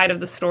his side of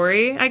the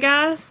story, I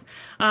guess.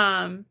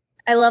 I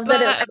love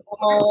that it was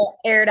all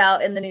aired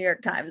out in the New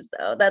York Times,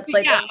 though. That's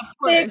like a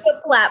big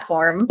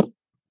platform.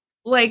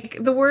 Like,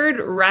 the word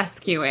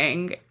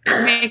rescuing,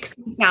 it makes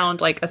him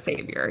sound like a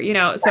savior,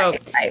 So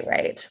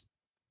Right.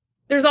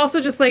 There's also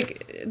just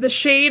like the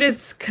shade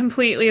is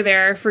completely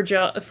there for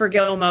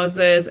Gil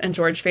Moses and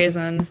George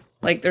Faison.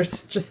 Like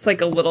there's just like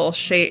a little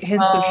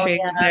hints of shade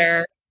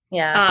there.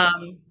 Yeah.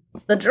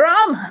 The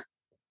drama.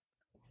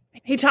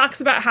 He talks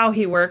about how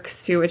he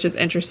works too, which is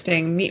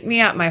interesting. Meet me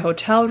at my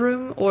hotel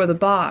room or the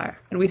bar,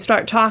 and we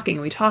start talking.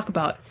 And we talk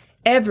about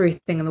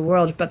everything in the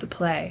world but the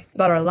play,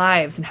 about our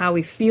lives and how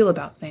we feel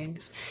about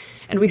things.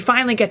 And we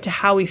finally get to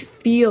how we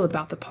feel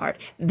about the part.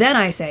 Then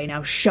I say,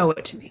 now show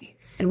it to me.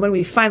 And when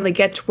we finally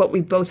get to what we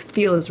both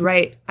feel is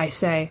right, I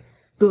say,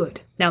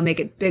 good, now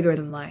make it bigger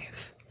than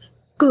life.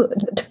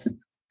 Good.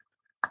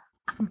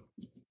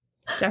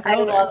 Definitely.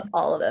 I love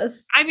all of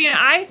this. I mean,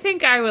 I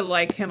think I would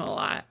like him a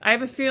lot. I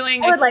have a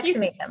feeling I would like to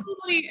meet him.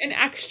 Probably an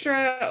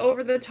extra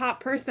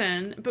over-the-top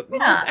person, but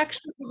most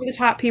extra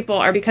over-the-top people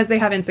are because they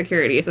have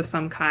insecurities of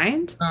some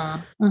kind.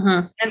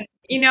 Mm-hmm. And,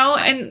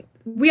 and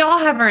we all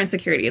have our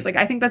insecurities. Like,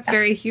 I think that's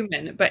very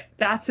human, but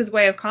that's his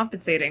way of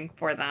compensating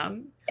for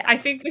them. Yes. I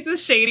think this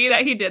is shady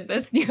that he did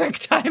this New York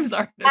Times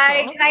article.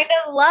 I kind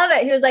of love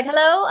it. He was like,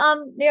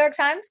 hello, New York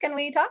Times, can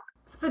we talk?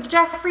 So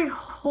Jeffrey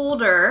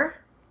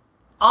Holder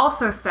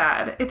also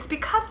said, it's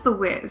because The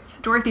Wiz,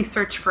 Dorothy's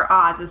Search for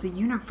Oz, is a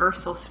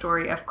universal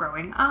story of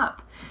growing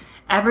up.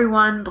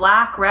 Everyone,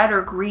 black, red,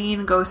 or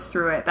green, goes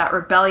through it. That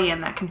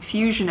rebellion, that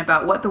confusion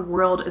about what the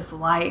world is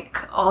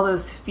like, all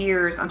those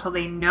fears until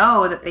they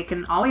know that they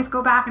can always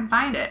go back and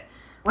find it.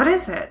 What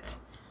is it?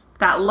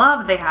 That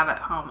love they have at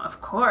home,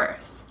 of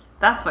course.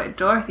 That's why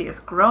Dorothy is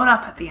grown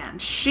up at the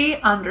end. She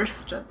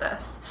understood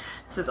this.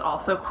 This is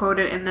also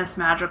quoted in this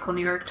magical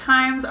New York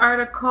Times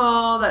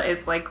article that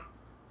is like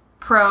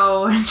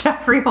pro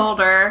Jeffrey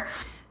Holder.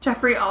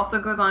 Jeffrey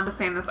also goes on to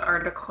say in this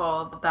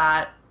article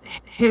that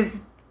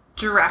his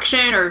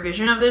direction or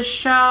vision of this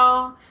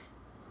show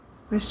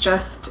was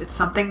just, it's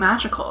something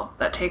magical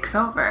that takes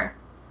over.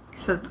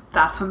 So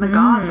that's when the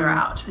gods are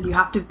out, and you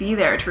have to be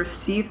there to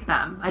receive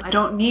them. I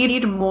don't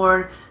need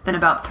more than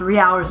about 3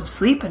 hours of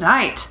sleep a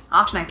night.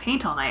 Often I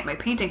paint all night. My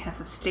painting has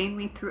sustained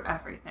me through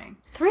everything.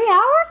 3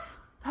 hours?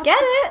 Get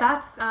it.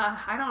 That's,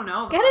 I don't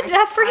know. Get it,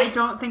 Jeffrey. I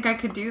don't think I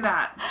could do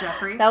that,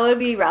 Jeffrey. That would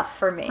be rough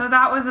for me. So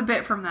that was a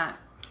bit from that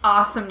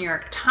awesome New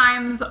York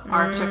Times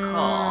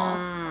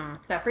article.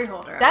 Jeffrey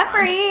Holder.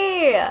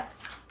 Jeffrey!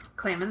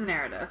 Claiming the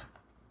narrative.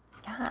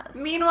 Yes.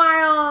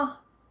 Meanwhile,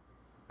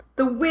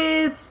 The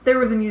Wiz, there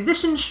was a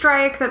musician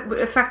strike that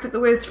affected The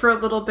Wiz for a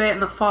little bit in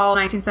the fall of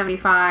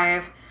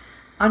 1975.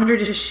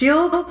 Andre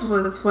Shields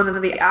was one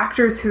of the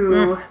actors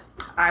who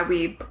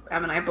Em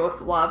and I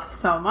both love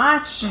so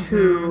much,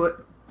 who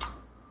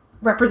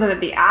represented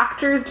the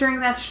actors during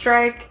that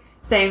strike,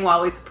 saying,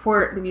 while we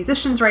support the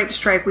musicians' right to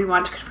strike, we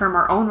want to confirm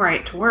our own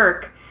right to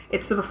work.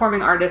 It's the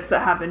performing artists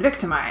that have been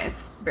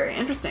victimized. Very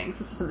interesting. So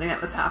this is something that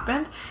has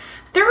happened.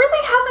 There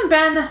really hasn't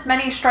been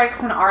many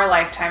strikes in our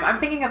lifetime. I'm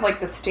thinking of like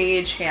the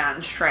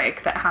stagehand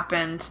strike that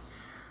happened,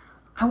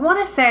 I want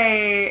to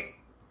say,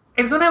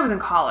 it was when I was in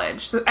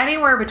college. So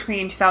anywhere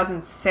between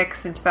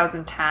 2006 and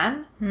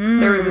 2010,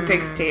 there was a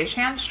big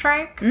stagehand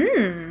strike.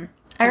 I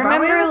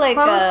remember like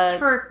closed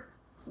for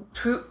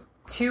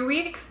two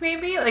weeks,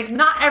 maybe. Like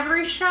not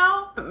every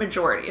show, but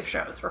majority of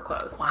shows were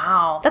closed.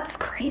 Wow, that's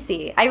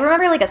crazy. I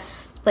remember like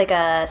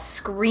a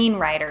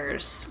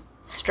screenwriters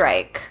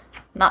strike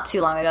not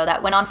too long ago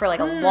that went on for like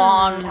a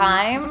long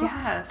time.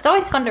 Yes, it's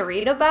always fun to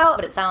read about,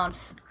 but it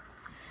sounds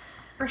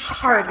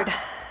hard.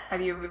 Have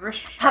you ever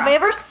struck? Have I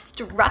ever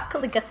struck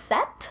like a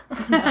set?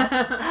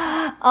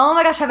 Oh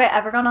my gosh, have I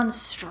ever gone on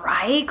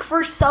strike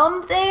for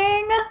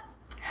something?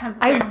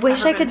 I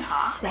wish I could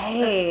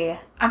say.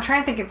 I'm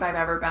trying to think if I've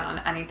ever been on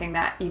anything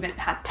that even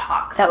had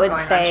talks that would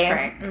going say. on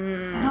strike.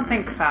 I don't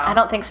think so. I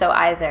don't think so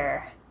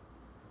either.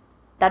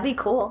 That'd be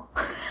cool.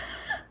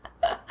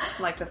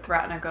 Like to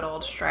threaten a good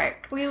old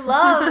strike. We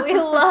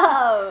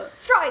love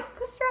strike.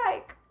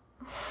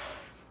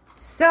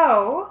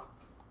 So,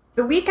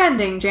 the week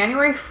ending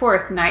January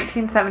 4th,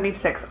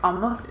 1976,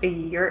 almost a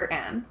year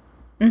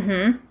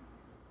in,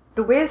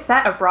 The Wiz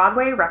set a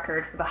Broadway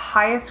record for the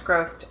highest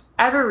gross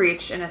ever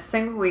reached in a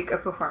single week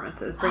of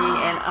performances, bringing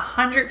in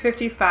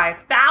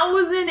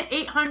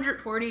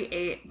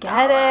 $155,848.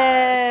 Get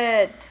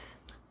it.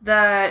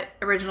 The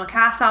original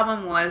cast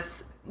album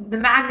was, the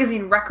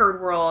magazine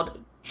Record World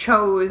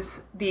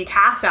chose the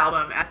cast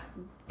album as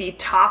the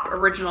top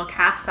original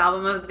cast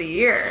album of the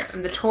year.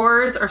 And the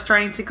tours are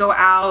starting to go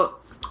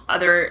out.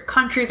 Other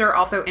countries are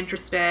also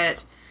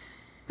interested.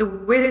 The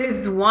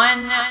Wiz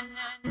won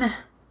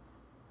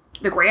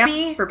the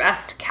Grammy for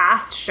Best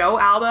Cast Show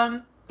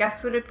Album.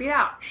 Guess what it beat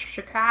out?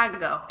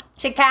 Chicago.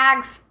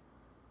 Chicags.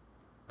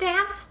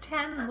 Dance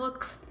 10,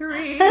 looks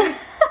 3.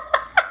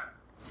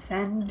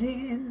 Send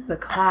in the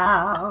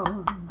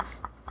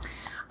clouds.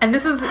 And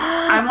this is,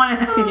 I want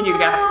to see if you can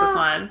guess this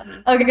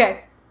one.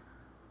 Okay.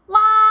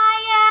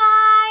 Why am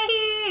I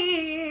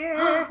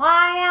here?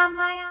 Why am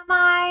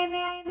I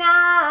there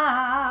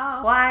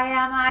now? Why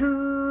am I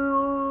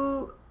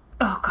who?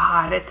 Oh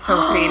God, it's so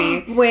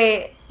fadey.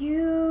 Wait.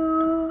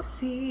 You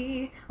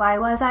see, why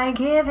was I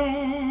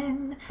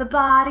given the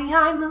body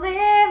I'm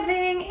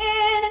living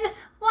in?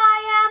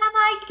 Why am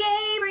I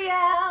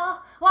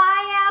Gabriel?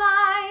 Why am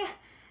I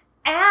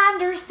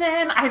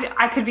Anderson?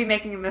 I could be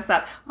making this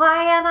up.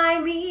 Why am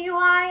I me?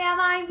 Why am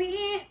I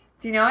me?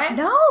 Do you know it?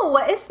 No,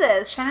 what is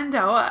this?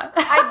 Shenandoah.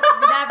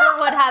 I never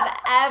would have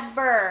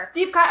ever.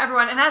 Deep cut,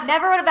 everyone. And that's...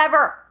 Never would have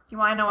ever. You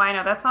want to know why I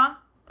know that song?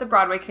 The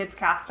Broadway Kids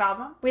cast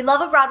album. We love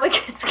a Broadway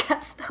Kids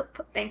cast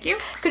album. Thank you.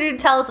 Could you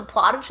tell us a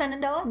plot of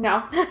Shenandoah?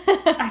 No.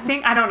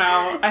 I don't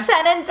know.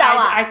 Shenandoah.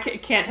 I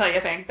can't tell you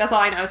a thing. That's all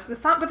I know. Is the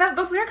song, but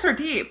those lyrics are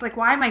deep. Like,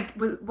 why am I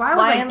Gabriel?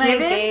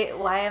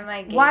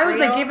 Why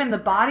was I given the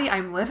body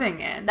I'm living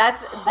in?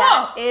 That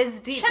is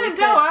deep.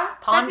 Shenandoah.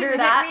 Ponder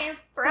that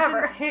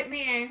forever. That hit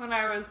me when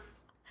I was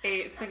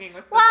 8 singing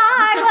with.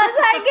 Why was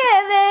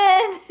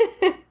I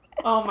given?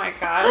 Oh my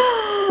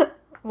gosh.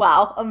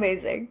 Wow,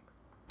 amazing.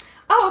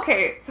 Oh,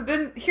 okay. So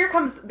then here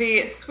comes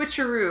the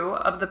switcheroo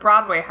of the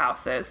Broadway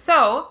houses.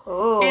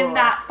 So in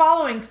that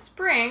following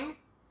spring,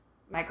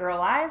 my girl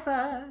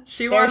Liza,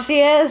 she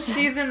is.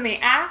 She's in The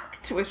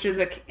Act, which is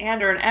a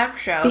Andrew and Ev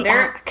show.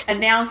 They're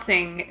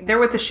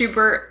with the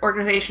Schubert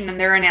organization, and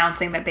they're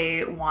announcing that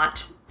they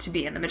want to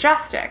be in the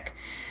Majestic.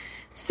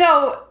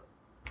 So,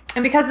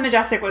 and because the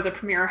Majestic was a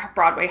premier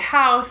Broadway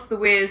house, The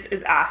Wiz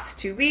is asked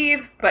to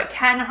leave, but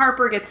Ken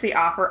Harper gets the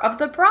offer of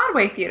the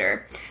Broadway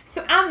Theater.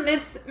 So,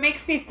 this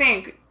makes me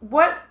think,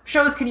 what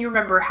shows can you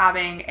remember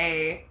having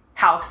a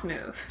house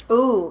move?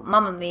 Ooh,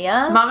 Mamma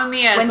Mia. Mamma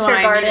Mia is Winter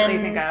what Garden I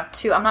immediately think of.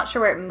 Too. I'm not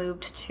sure where it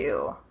moved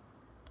to,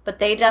 but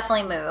they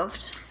definitely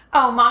moved.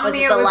 Oh, Mamma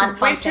Mia was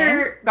Lunt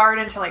Winter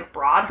Garden to like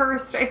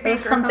Broadhurst, I think,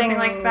 or something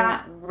like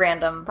that.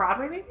 Random.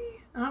 Broadway, maybe?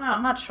 I don't know.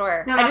 I'm not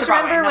sure. No, I just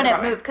remember when it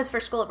Broadway. moved, because for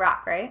School of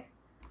Rock, right?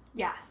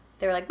 Yes.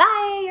 They were like,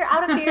 bye, you're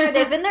out of here.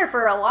 They'd been there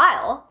for a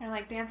while. They're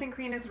like, Dancing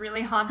Queen is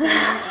really haunting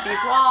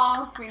these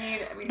walls. We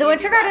need The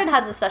Winter Garden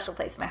has a special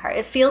place in my heart.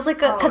 It feels like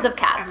because of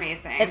cats.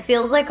 Amazing. It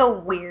feels like a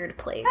weird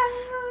place.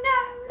 Oh,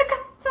 no, the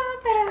cats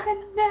are better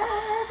than never.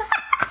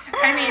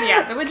 I mean,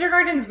 yeah, the Winter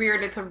Garden's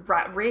weird. It's a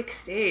rake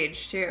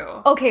stage,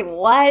 too. Okay,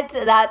 what?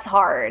 That's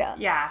hard.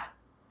 Yeah.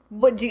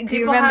 What do you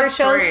People remember have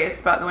shows?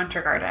 stories about the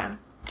Winter Garden.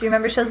 Do you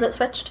remember shows that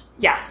switched?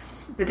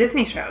 Yes, the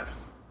Disney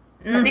shows.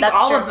 I think that's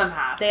all true. of them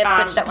have. They had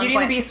switched at one Beauty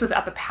and point. the Beast was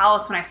at the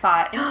Palace when I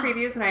saw it in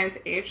previews when I was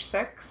age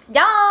 6.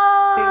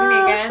 Yes! Susan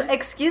Egan.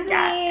 Excuse me.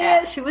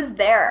 Got it. She was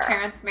there.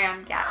 Terrence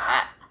Mann,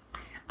 yeah.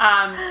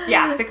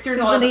 6 years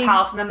Susan old at the Eads.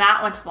 Palace, and then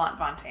that went to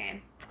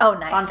Fontaine. Oh,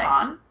 nice,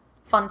 nice.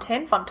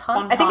 Fontaine?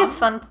 Fontaine. I think it's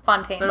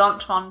Fontaine.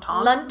 Lunt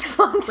Fontaine. Lunt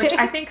Fontaine. Which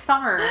I think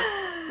Summer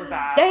was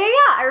at. Yeah.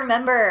 I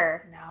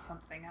remember. Now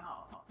something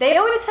else. They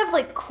always have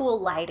like cool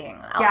lighting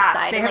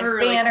outside they and have like a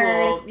really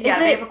banners. cool- Is yeah, it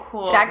they have a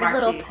cool Jagged marquee.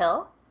 Little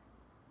Pill?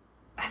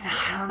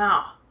 I don't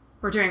know.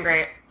 We're doing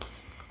great.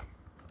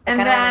 And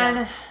kinda wanna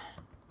then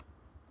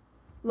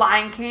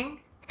Lion King.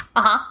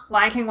 Uh-huh.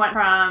 Lion King went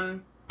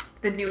from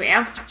the New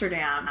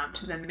Amsterdam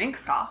to the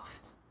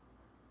Minskoft.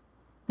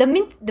 The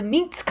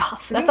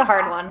Minskoff. That's a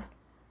hard Minskoff. one.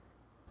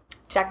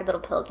 Jagged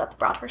Little Pill is at the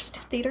Broadhurst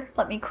Theater.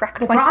 Let me correct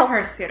The myself.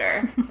 Broadhurst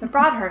Theater. The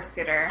Broadhurst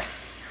Theater.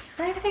 Is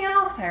there anything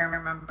else I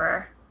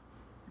remember?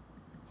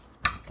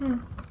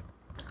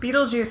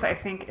 Beetlejuice, I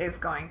think, is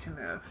going to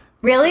move.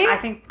 Really? I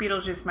think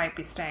Beetlejuice might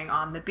be staying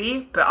on the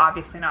B, but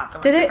obviously not the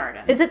Did Winter it?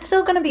 Garden. Is it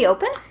still going to be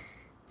open?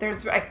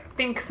 There's, I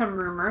think, some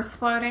rumors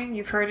floating.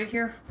 You've heard it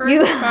here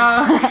You-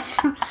 first.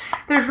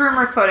 There's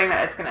rumors floating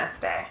that it's going to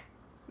stay.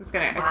 It's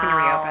going to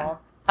reopen.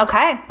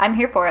 Okay, I'm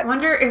here for I it.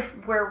 wonder if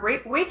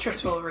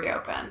Waitress will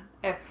reopen.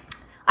 If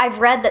I've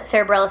read that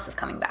Sarah Bareilles is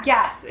coming back.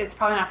 yes, it's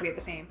probably not going to be at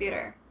the same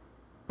theater.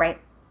 Right.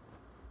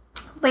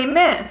 Les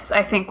Mis,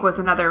 I think, was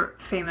another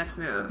famous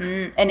move.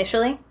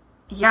 Initially?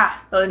 Yeah,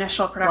 the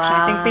initial production.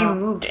 I think they Wow.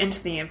 moved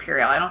into the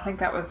Imperial. I don't think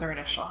that was their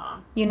initial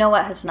home. You know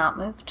what has not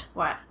moved?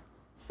 What?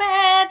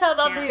 Phantom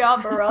of the Yeah.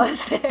 Opera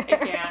is there. I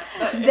can't.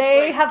 But it's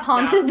They like, have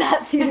haunted no.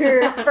 that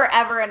theater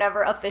forever and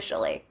ever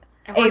officially.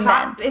 And we're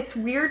Amen. it's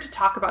weird to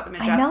talk about the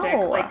Majestic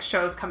know. like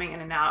shows coming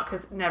in and out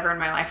because never in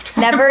my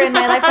lifetime. Never in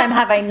my lifetime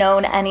have I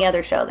known any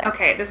other show there.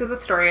 Okay, this is a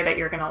story that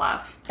you're gonna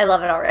love. I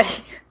love it already.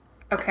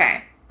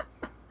 Okay,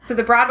 so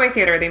the Broadway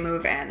theater, they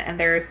move in and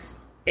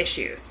there's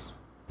issues.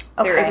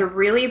 Okay. There is a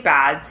really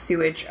bad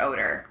sewage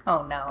odor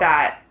Oh no.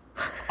 that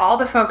all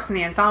the folks in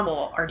the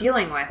ensemble are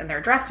dealing with in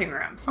their dressing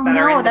rooms oh that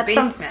are no, in the that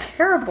sounds basement.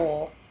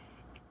 terrible.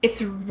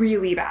 It's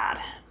really bad.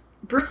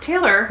 Bruce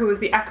Taylor, who was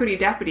the equity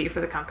deputy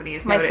for the company,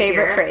 is My noted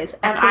favorite here. phrase,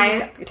 And equity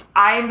deputy.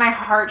 my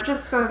heart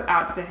just goes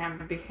out to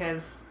him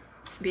because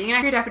being an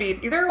equity deputy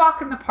is either a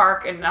walk in the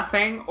park and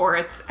nothing, or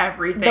it's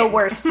everything. The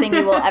worst thing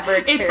you will ever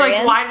experience. It's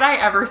like, why did I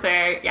ever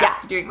say yes Yeah.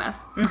 to doing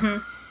this? Mm-hmm.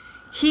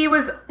 He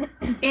was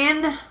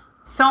in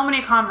so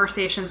many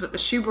conversations with the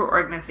Schubert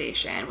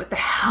organization, with the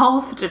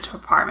health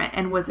department,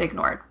 and was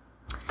ignored.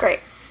 Great.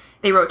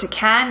 They wrote to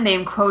Ken. They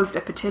enclosed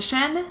a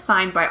petition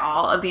signed by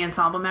all of the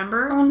ensemble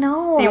members.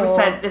 Oh, no. They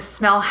said the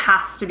smell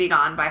has to be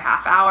gone by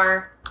half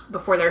hour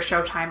before their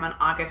showtime on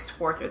August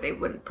 4th or they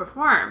wouldn't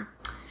perform.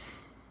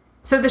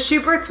 So the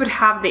Schuberts would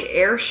have the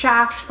air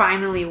shaft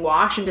finally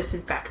wash and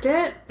disinfect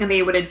it, and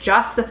they would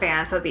adjust the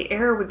fan so the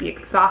air would be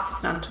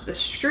exhausted onto the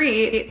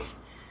street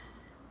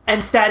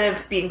instead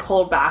of being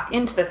pulled back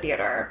into the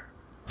theater.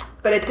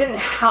 But it didn't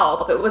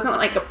help. It wasn't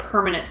like a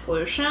permanent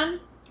solution.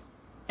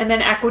 And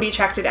then Equity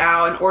checked it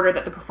out and ordered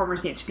that the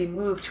performers need to be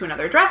moved to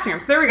another dressing room.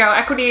 So there we go.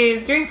 Equity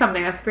is doing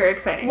something that's very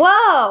exciting.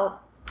 Whoa.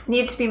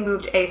 Need to be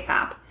moved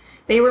ASAP.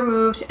 They were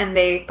moved and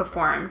they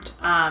performed.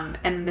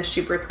 And the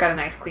Schuberts got a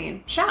nice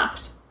clean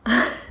shaft.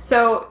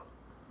 So,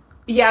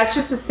 yeah, it's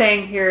just a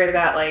saying here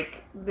that,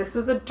 like, this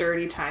was a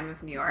dirty time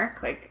of New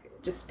York. Like,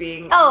 just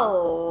being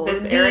in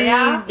this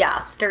area.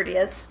 Yeah,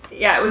 dirtiest.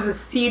 Yeah, it was a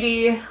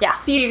seedy Yeah.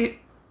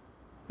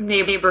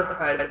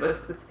 neighborhood. It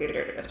was the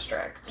theater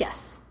district.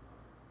 Yes.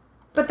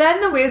 But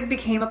then the Wiz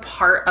became a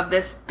part of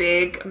this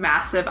big,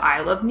 massive I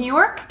Love New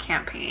York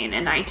campaign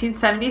in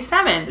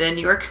 1977. The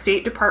New York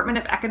State Department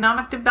of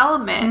Economic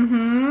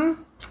Development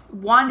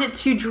wanted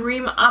to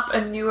dream up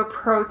a new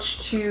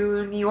approach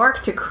to New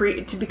York to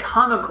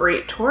become a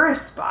great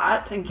tourist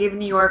spot and give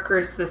New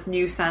Yorkers this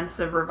new sense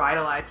of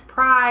revitalized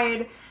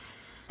pride.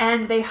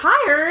 And they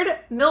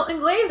hired Milton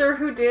Glaser,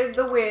 who did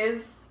the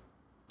Wiz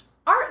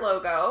art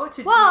logo,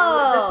 to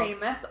Whoa. do the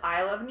famous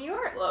I Love New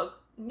York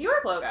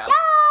logo.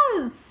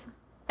 Yes.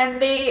 And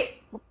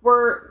they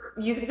were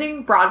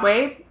using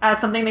Broadway as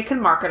something they could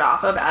market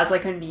off of as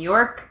like a New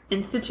York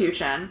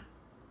institution.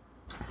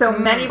 So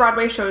many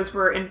Broadway shows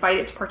were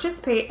invited to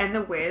participate, and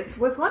The Wiz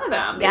was one of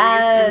them. They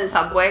were used in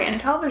subway and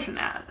television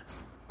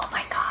ads. Oh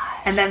my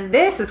gosh. And then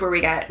this is where we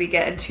get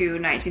into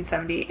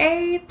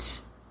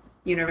 1978,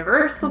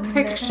 Universal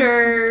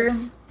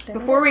Pictures.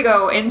 Before we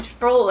go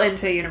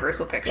into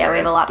Universal Pictures, Yeah, we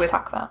have a lot to with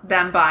talk about.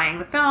 them buying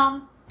the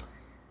film,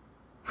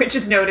 which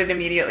is noted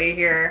immediately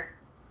here.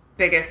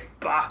 Biggest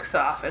box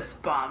office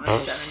bomb of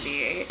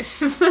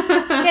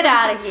 78. Get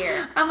out of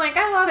here. I'm like,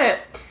 I love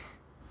it.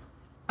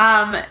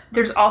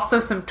 There's also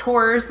some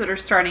tours that are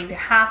starting to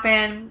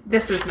happen.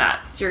 This is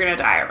nuts. You're going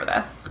to die over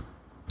this.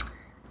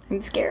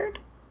 I'm scared.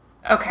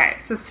 Okay,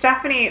 so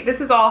Stephanie,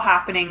 this is all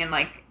happening in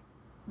like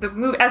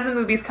as the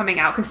movie's coming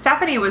out, because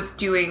Stephanie was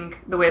doing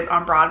The Wiz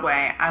on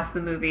Broadway as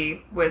the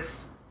movie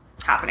was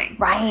happening.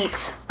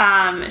 Right.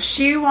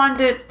 She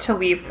wanted to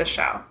leave the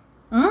show.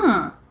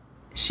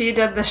 She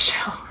did the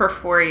show for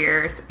 4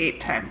 years, 8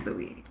 times a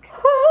week.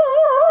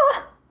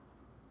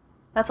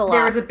 That's a lot.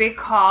 There was a big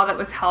call that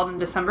was held on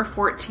December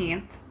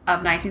 14th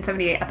of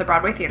 1978 at the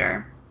Broadway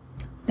Theater.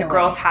 The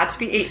girls had to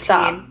be 18,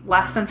 Stop.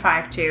 less than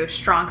 5'2",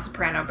 strong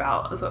soprano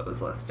belt is what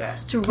was listed.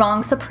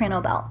 Strong soprano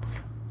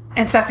belts.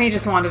 And Stephanie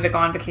just wanted to go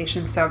on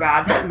vacation so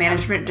bad, but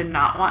management did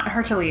not want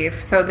her to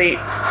leave, so they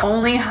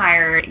only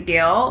hired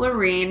Gail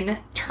Lorene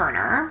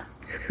Turner,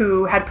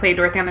 who had played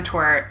Dorothy on the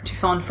tour, to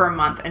fill in for a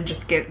month, and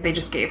they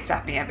just gave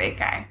Stephanie a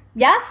vacay.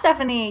 Yes,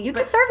 Stephanie, you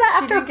deserve that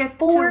She after didn't get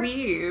 4 to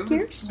leave.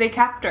 years. They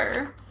kept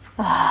her,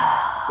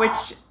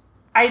 which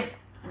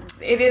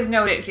it is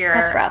noted here.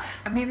 That's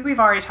rough. Maybe we've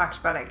already talked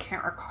about it. I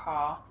can't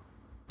recall.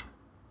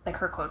 Like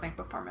her closing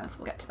performance.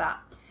 We'll get to that.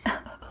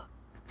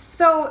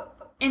 So,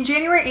 on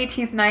January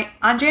 18th,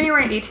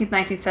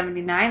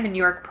 1979, the New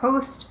York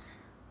Post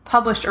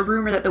published a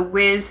rumor that The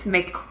Wiz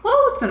may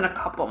close in a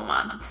couple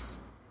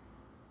months.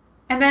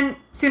 And then,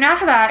 soon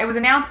after that, it was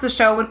announced the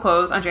show would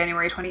close on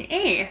January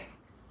 28th.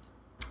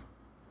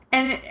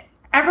 And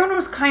everyone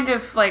was kind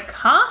of like,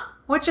 huh?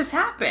 What just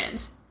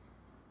happened?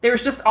 There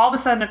was just all of a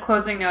sudden a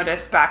closing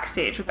notice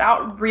backstage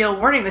without real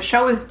warning. The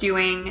show was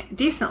doing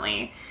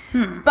decently.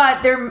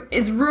 But there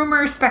is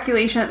rumor,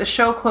 speculation that the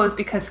show closed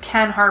because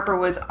Ken Harper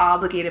was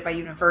obligated by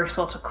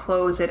Universal to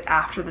close it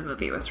after the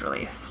movie was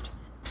released.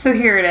 So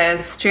here it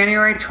is.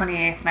 January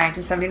 28th,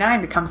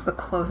 1979 becomes the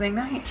closing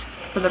night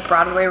for the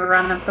Broadway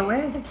run of The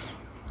Wiz.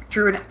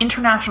 Drew an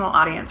international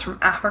audience from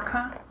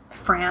Africa,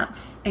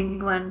 France,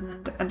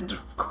 England, and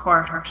of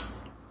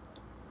course,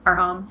 our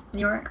home, New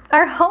York.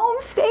 Our home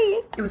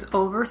state. It was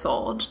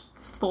oversold.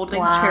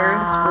 Folding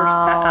chairs were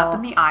set up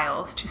in the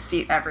aisles to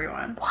seat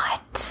everyone.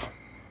 What?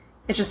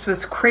 It just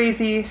was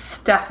crazy.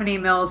 Stephanie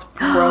Mills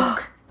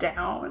broke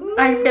down.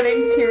 I'm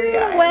getting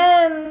teary-eyed.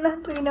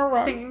 When? Do we know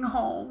when? Singing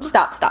home.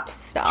 Stop.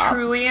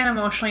 Truly an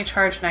emotionally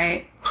charged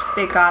night.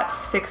 They got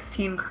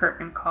 16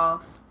 curtain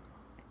calls.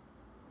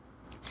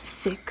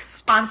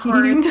 16.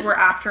 Encores were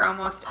after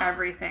almost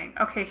everything.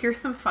 Okay, here's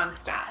some fun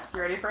stats.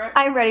 You ready for it?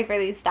 I'm ready for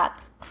these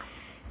stats.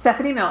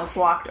 Stephanie Mills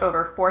walked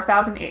over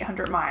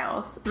 4,800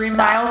 miles, 3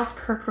 miles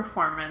per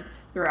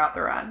performance throughout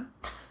the run.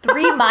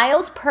 3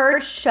 miles per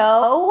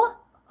show?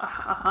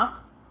 Uh-huh.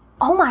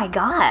 Oh my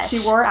gosh. She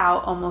wore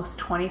out almost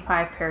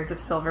 25 pairs of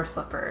silver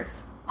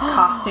slippers,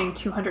 costing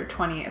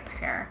 $220 a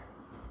pair.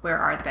 Where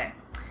are they?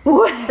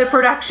 The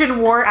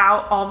production wore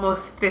out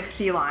almost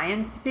 50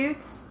 lion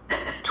suits.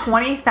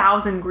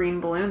 20,000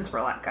 green balloons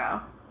were let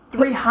go.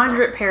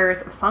 300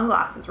 pairs of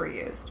sunglasses were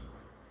used.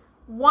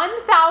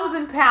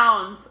 1,000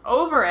 pounds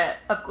over it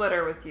of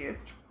glitter was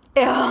used.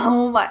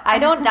 Oh my, I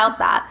don't doubt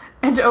that.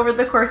 And over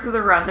the course of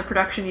the run, the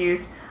production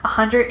used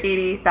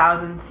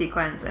 180,000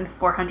 sequins and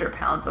 400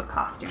 pounds of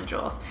costume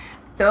jewels.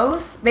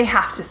 Those, they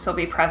have to still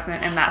be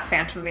present in that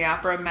Phantom of the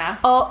Opera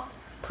mess. Oh,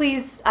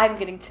 please, I'm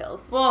getting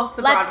chills. Well,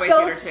 the Let's Broadway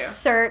go theater too.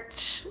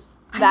 Search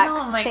I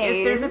backstage. know, like,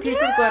 if there's a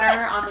piece of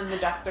glitter on the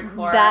Majestic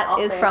floor, That I'll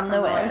is say from it's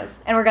The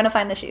Wiz. And we're going to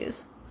find the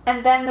shoes.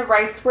 And then the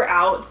rights were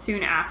out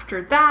soon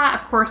after that.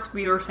 Of course,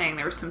 we were saying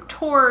there were some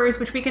tours,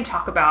 which we can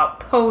talk about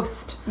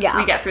post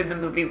we get through the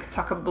movie. We can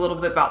talk a little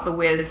bit about The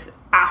Wiz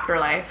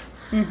afterlife.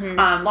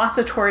 Mm-hmm. Lots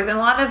of tours and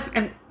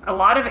a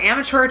lot of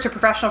amateur to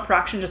professional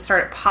production just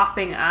started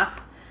popping up.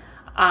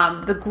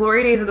 The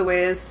glory days of The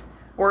Wiz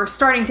were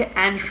starting to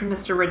end from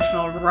this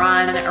original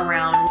run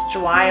around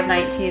July of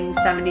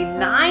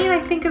 1979, I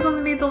think is when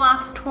they made the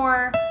last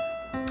tour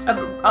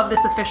of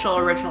this official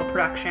original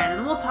production.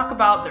 And we'll talk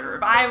about the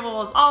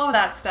revivals, all of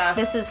that stuff.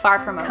 This is far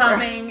from over.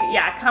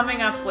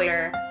 Coming up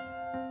later.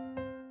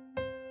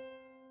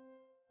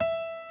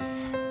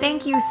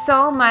 Thank you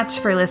so much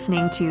for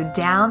listening to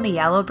Down the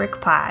Yellow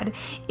Brick Pod.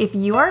 If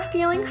you are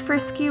feeling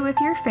frisky with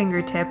your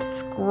fingertips,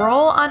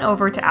 scroll on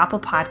over to Apple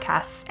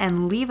Podcasts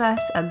and leave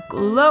us a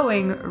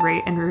glowing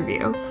rate and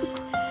review.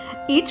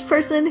 Each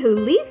person who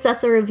leaves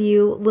us a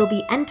review will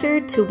be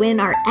entered to win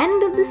our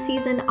end of the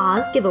season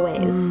Oz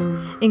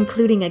giveaways,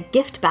 including a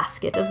gift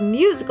basket of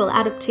musical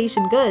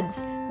adaptation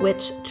goods,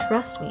 which,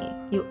 trust me,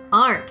 you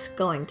aren't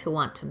going to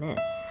want to miss.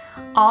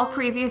 All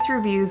previous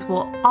reviews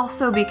will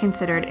also be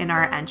considered in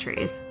our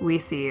entries. We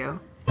see you.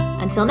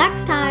 Until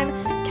next time,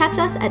 catch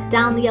us at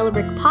Down the Yellow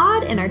Brick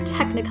Pod in our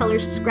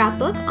Technicolor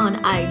scrapbook on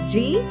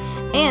IG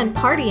and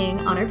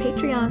partying on our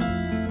Patreon.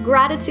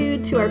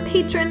 Gratitude to our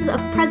patrons of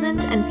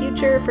present and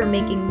future for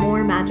making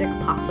more magic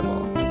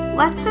possible.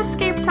 Let's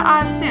escape to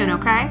Oz soon,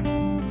 okay?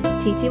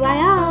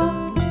 TTYL!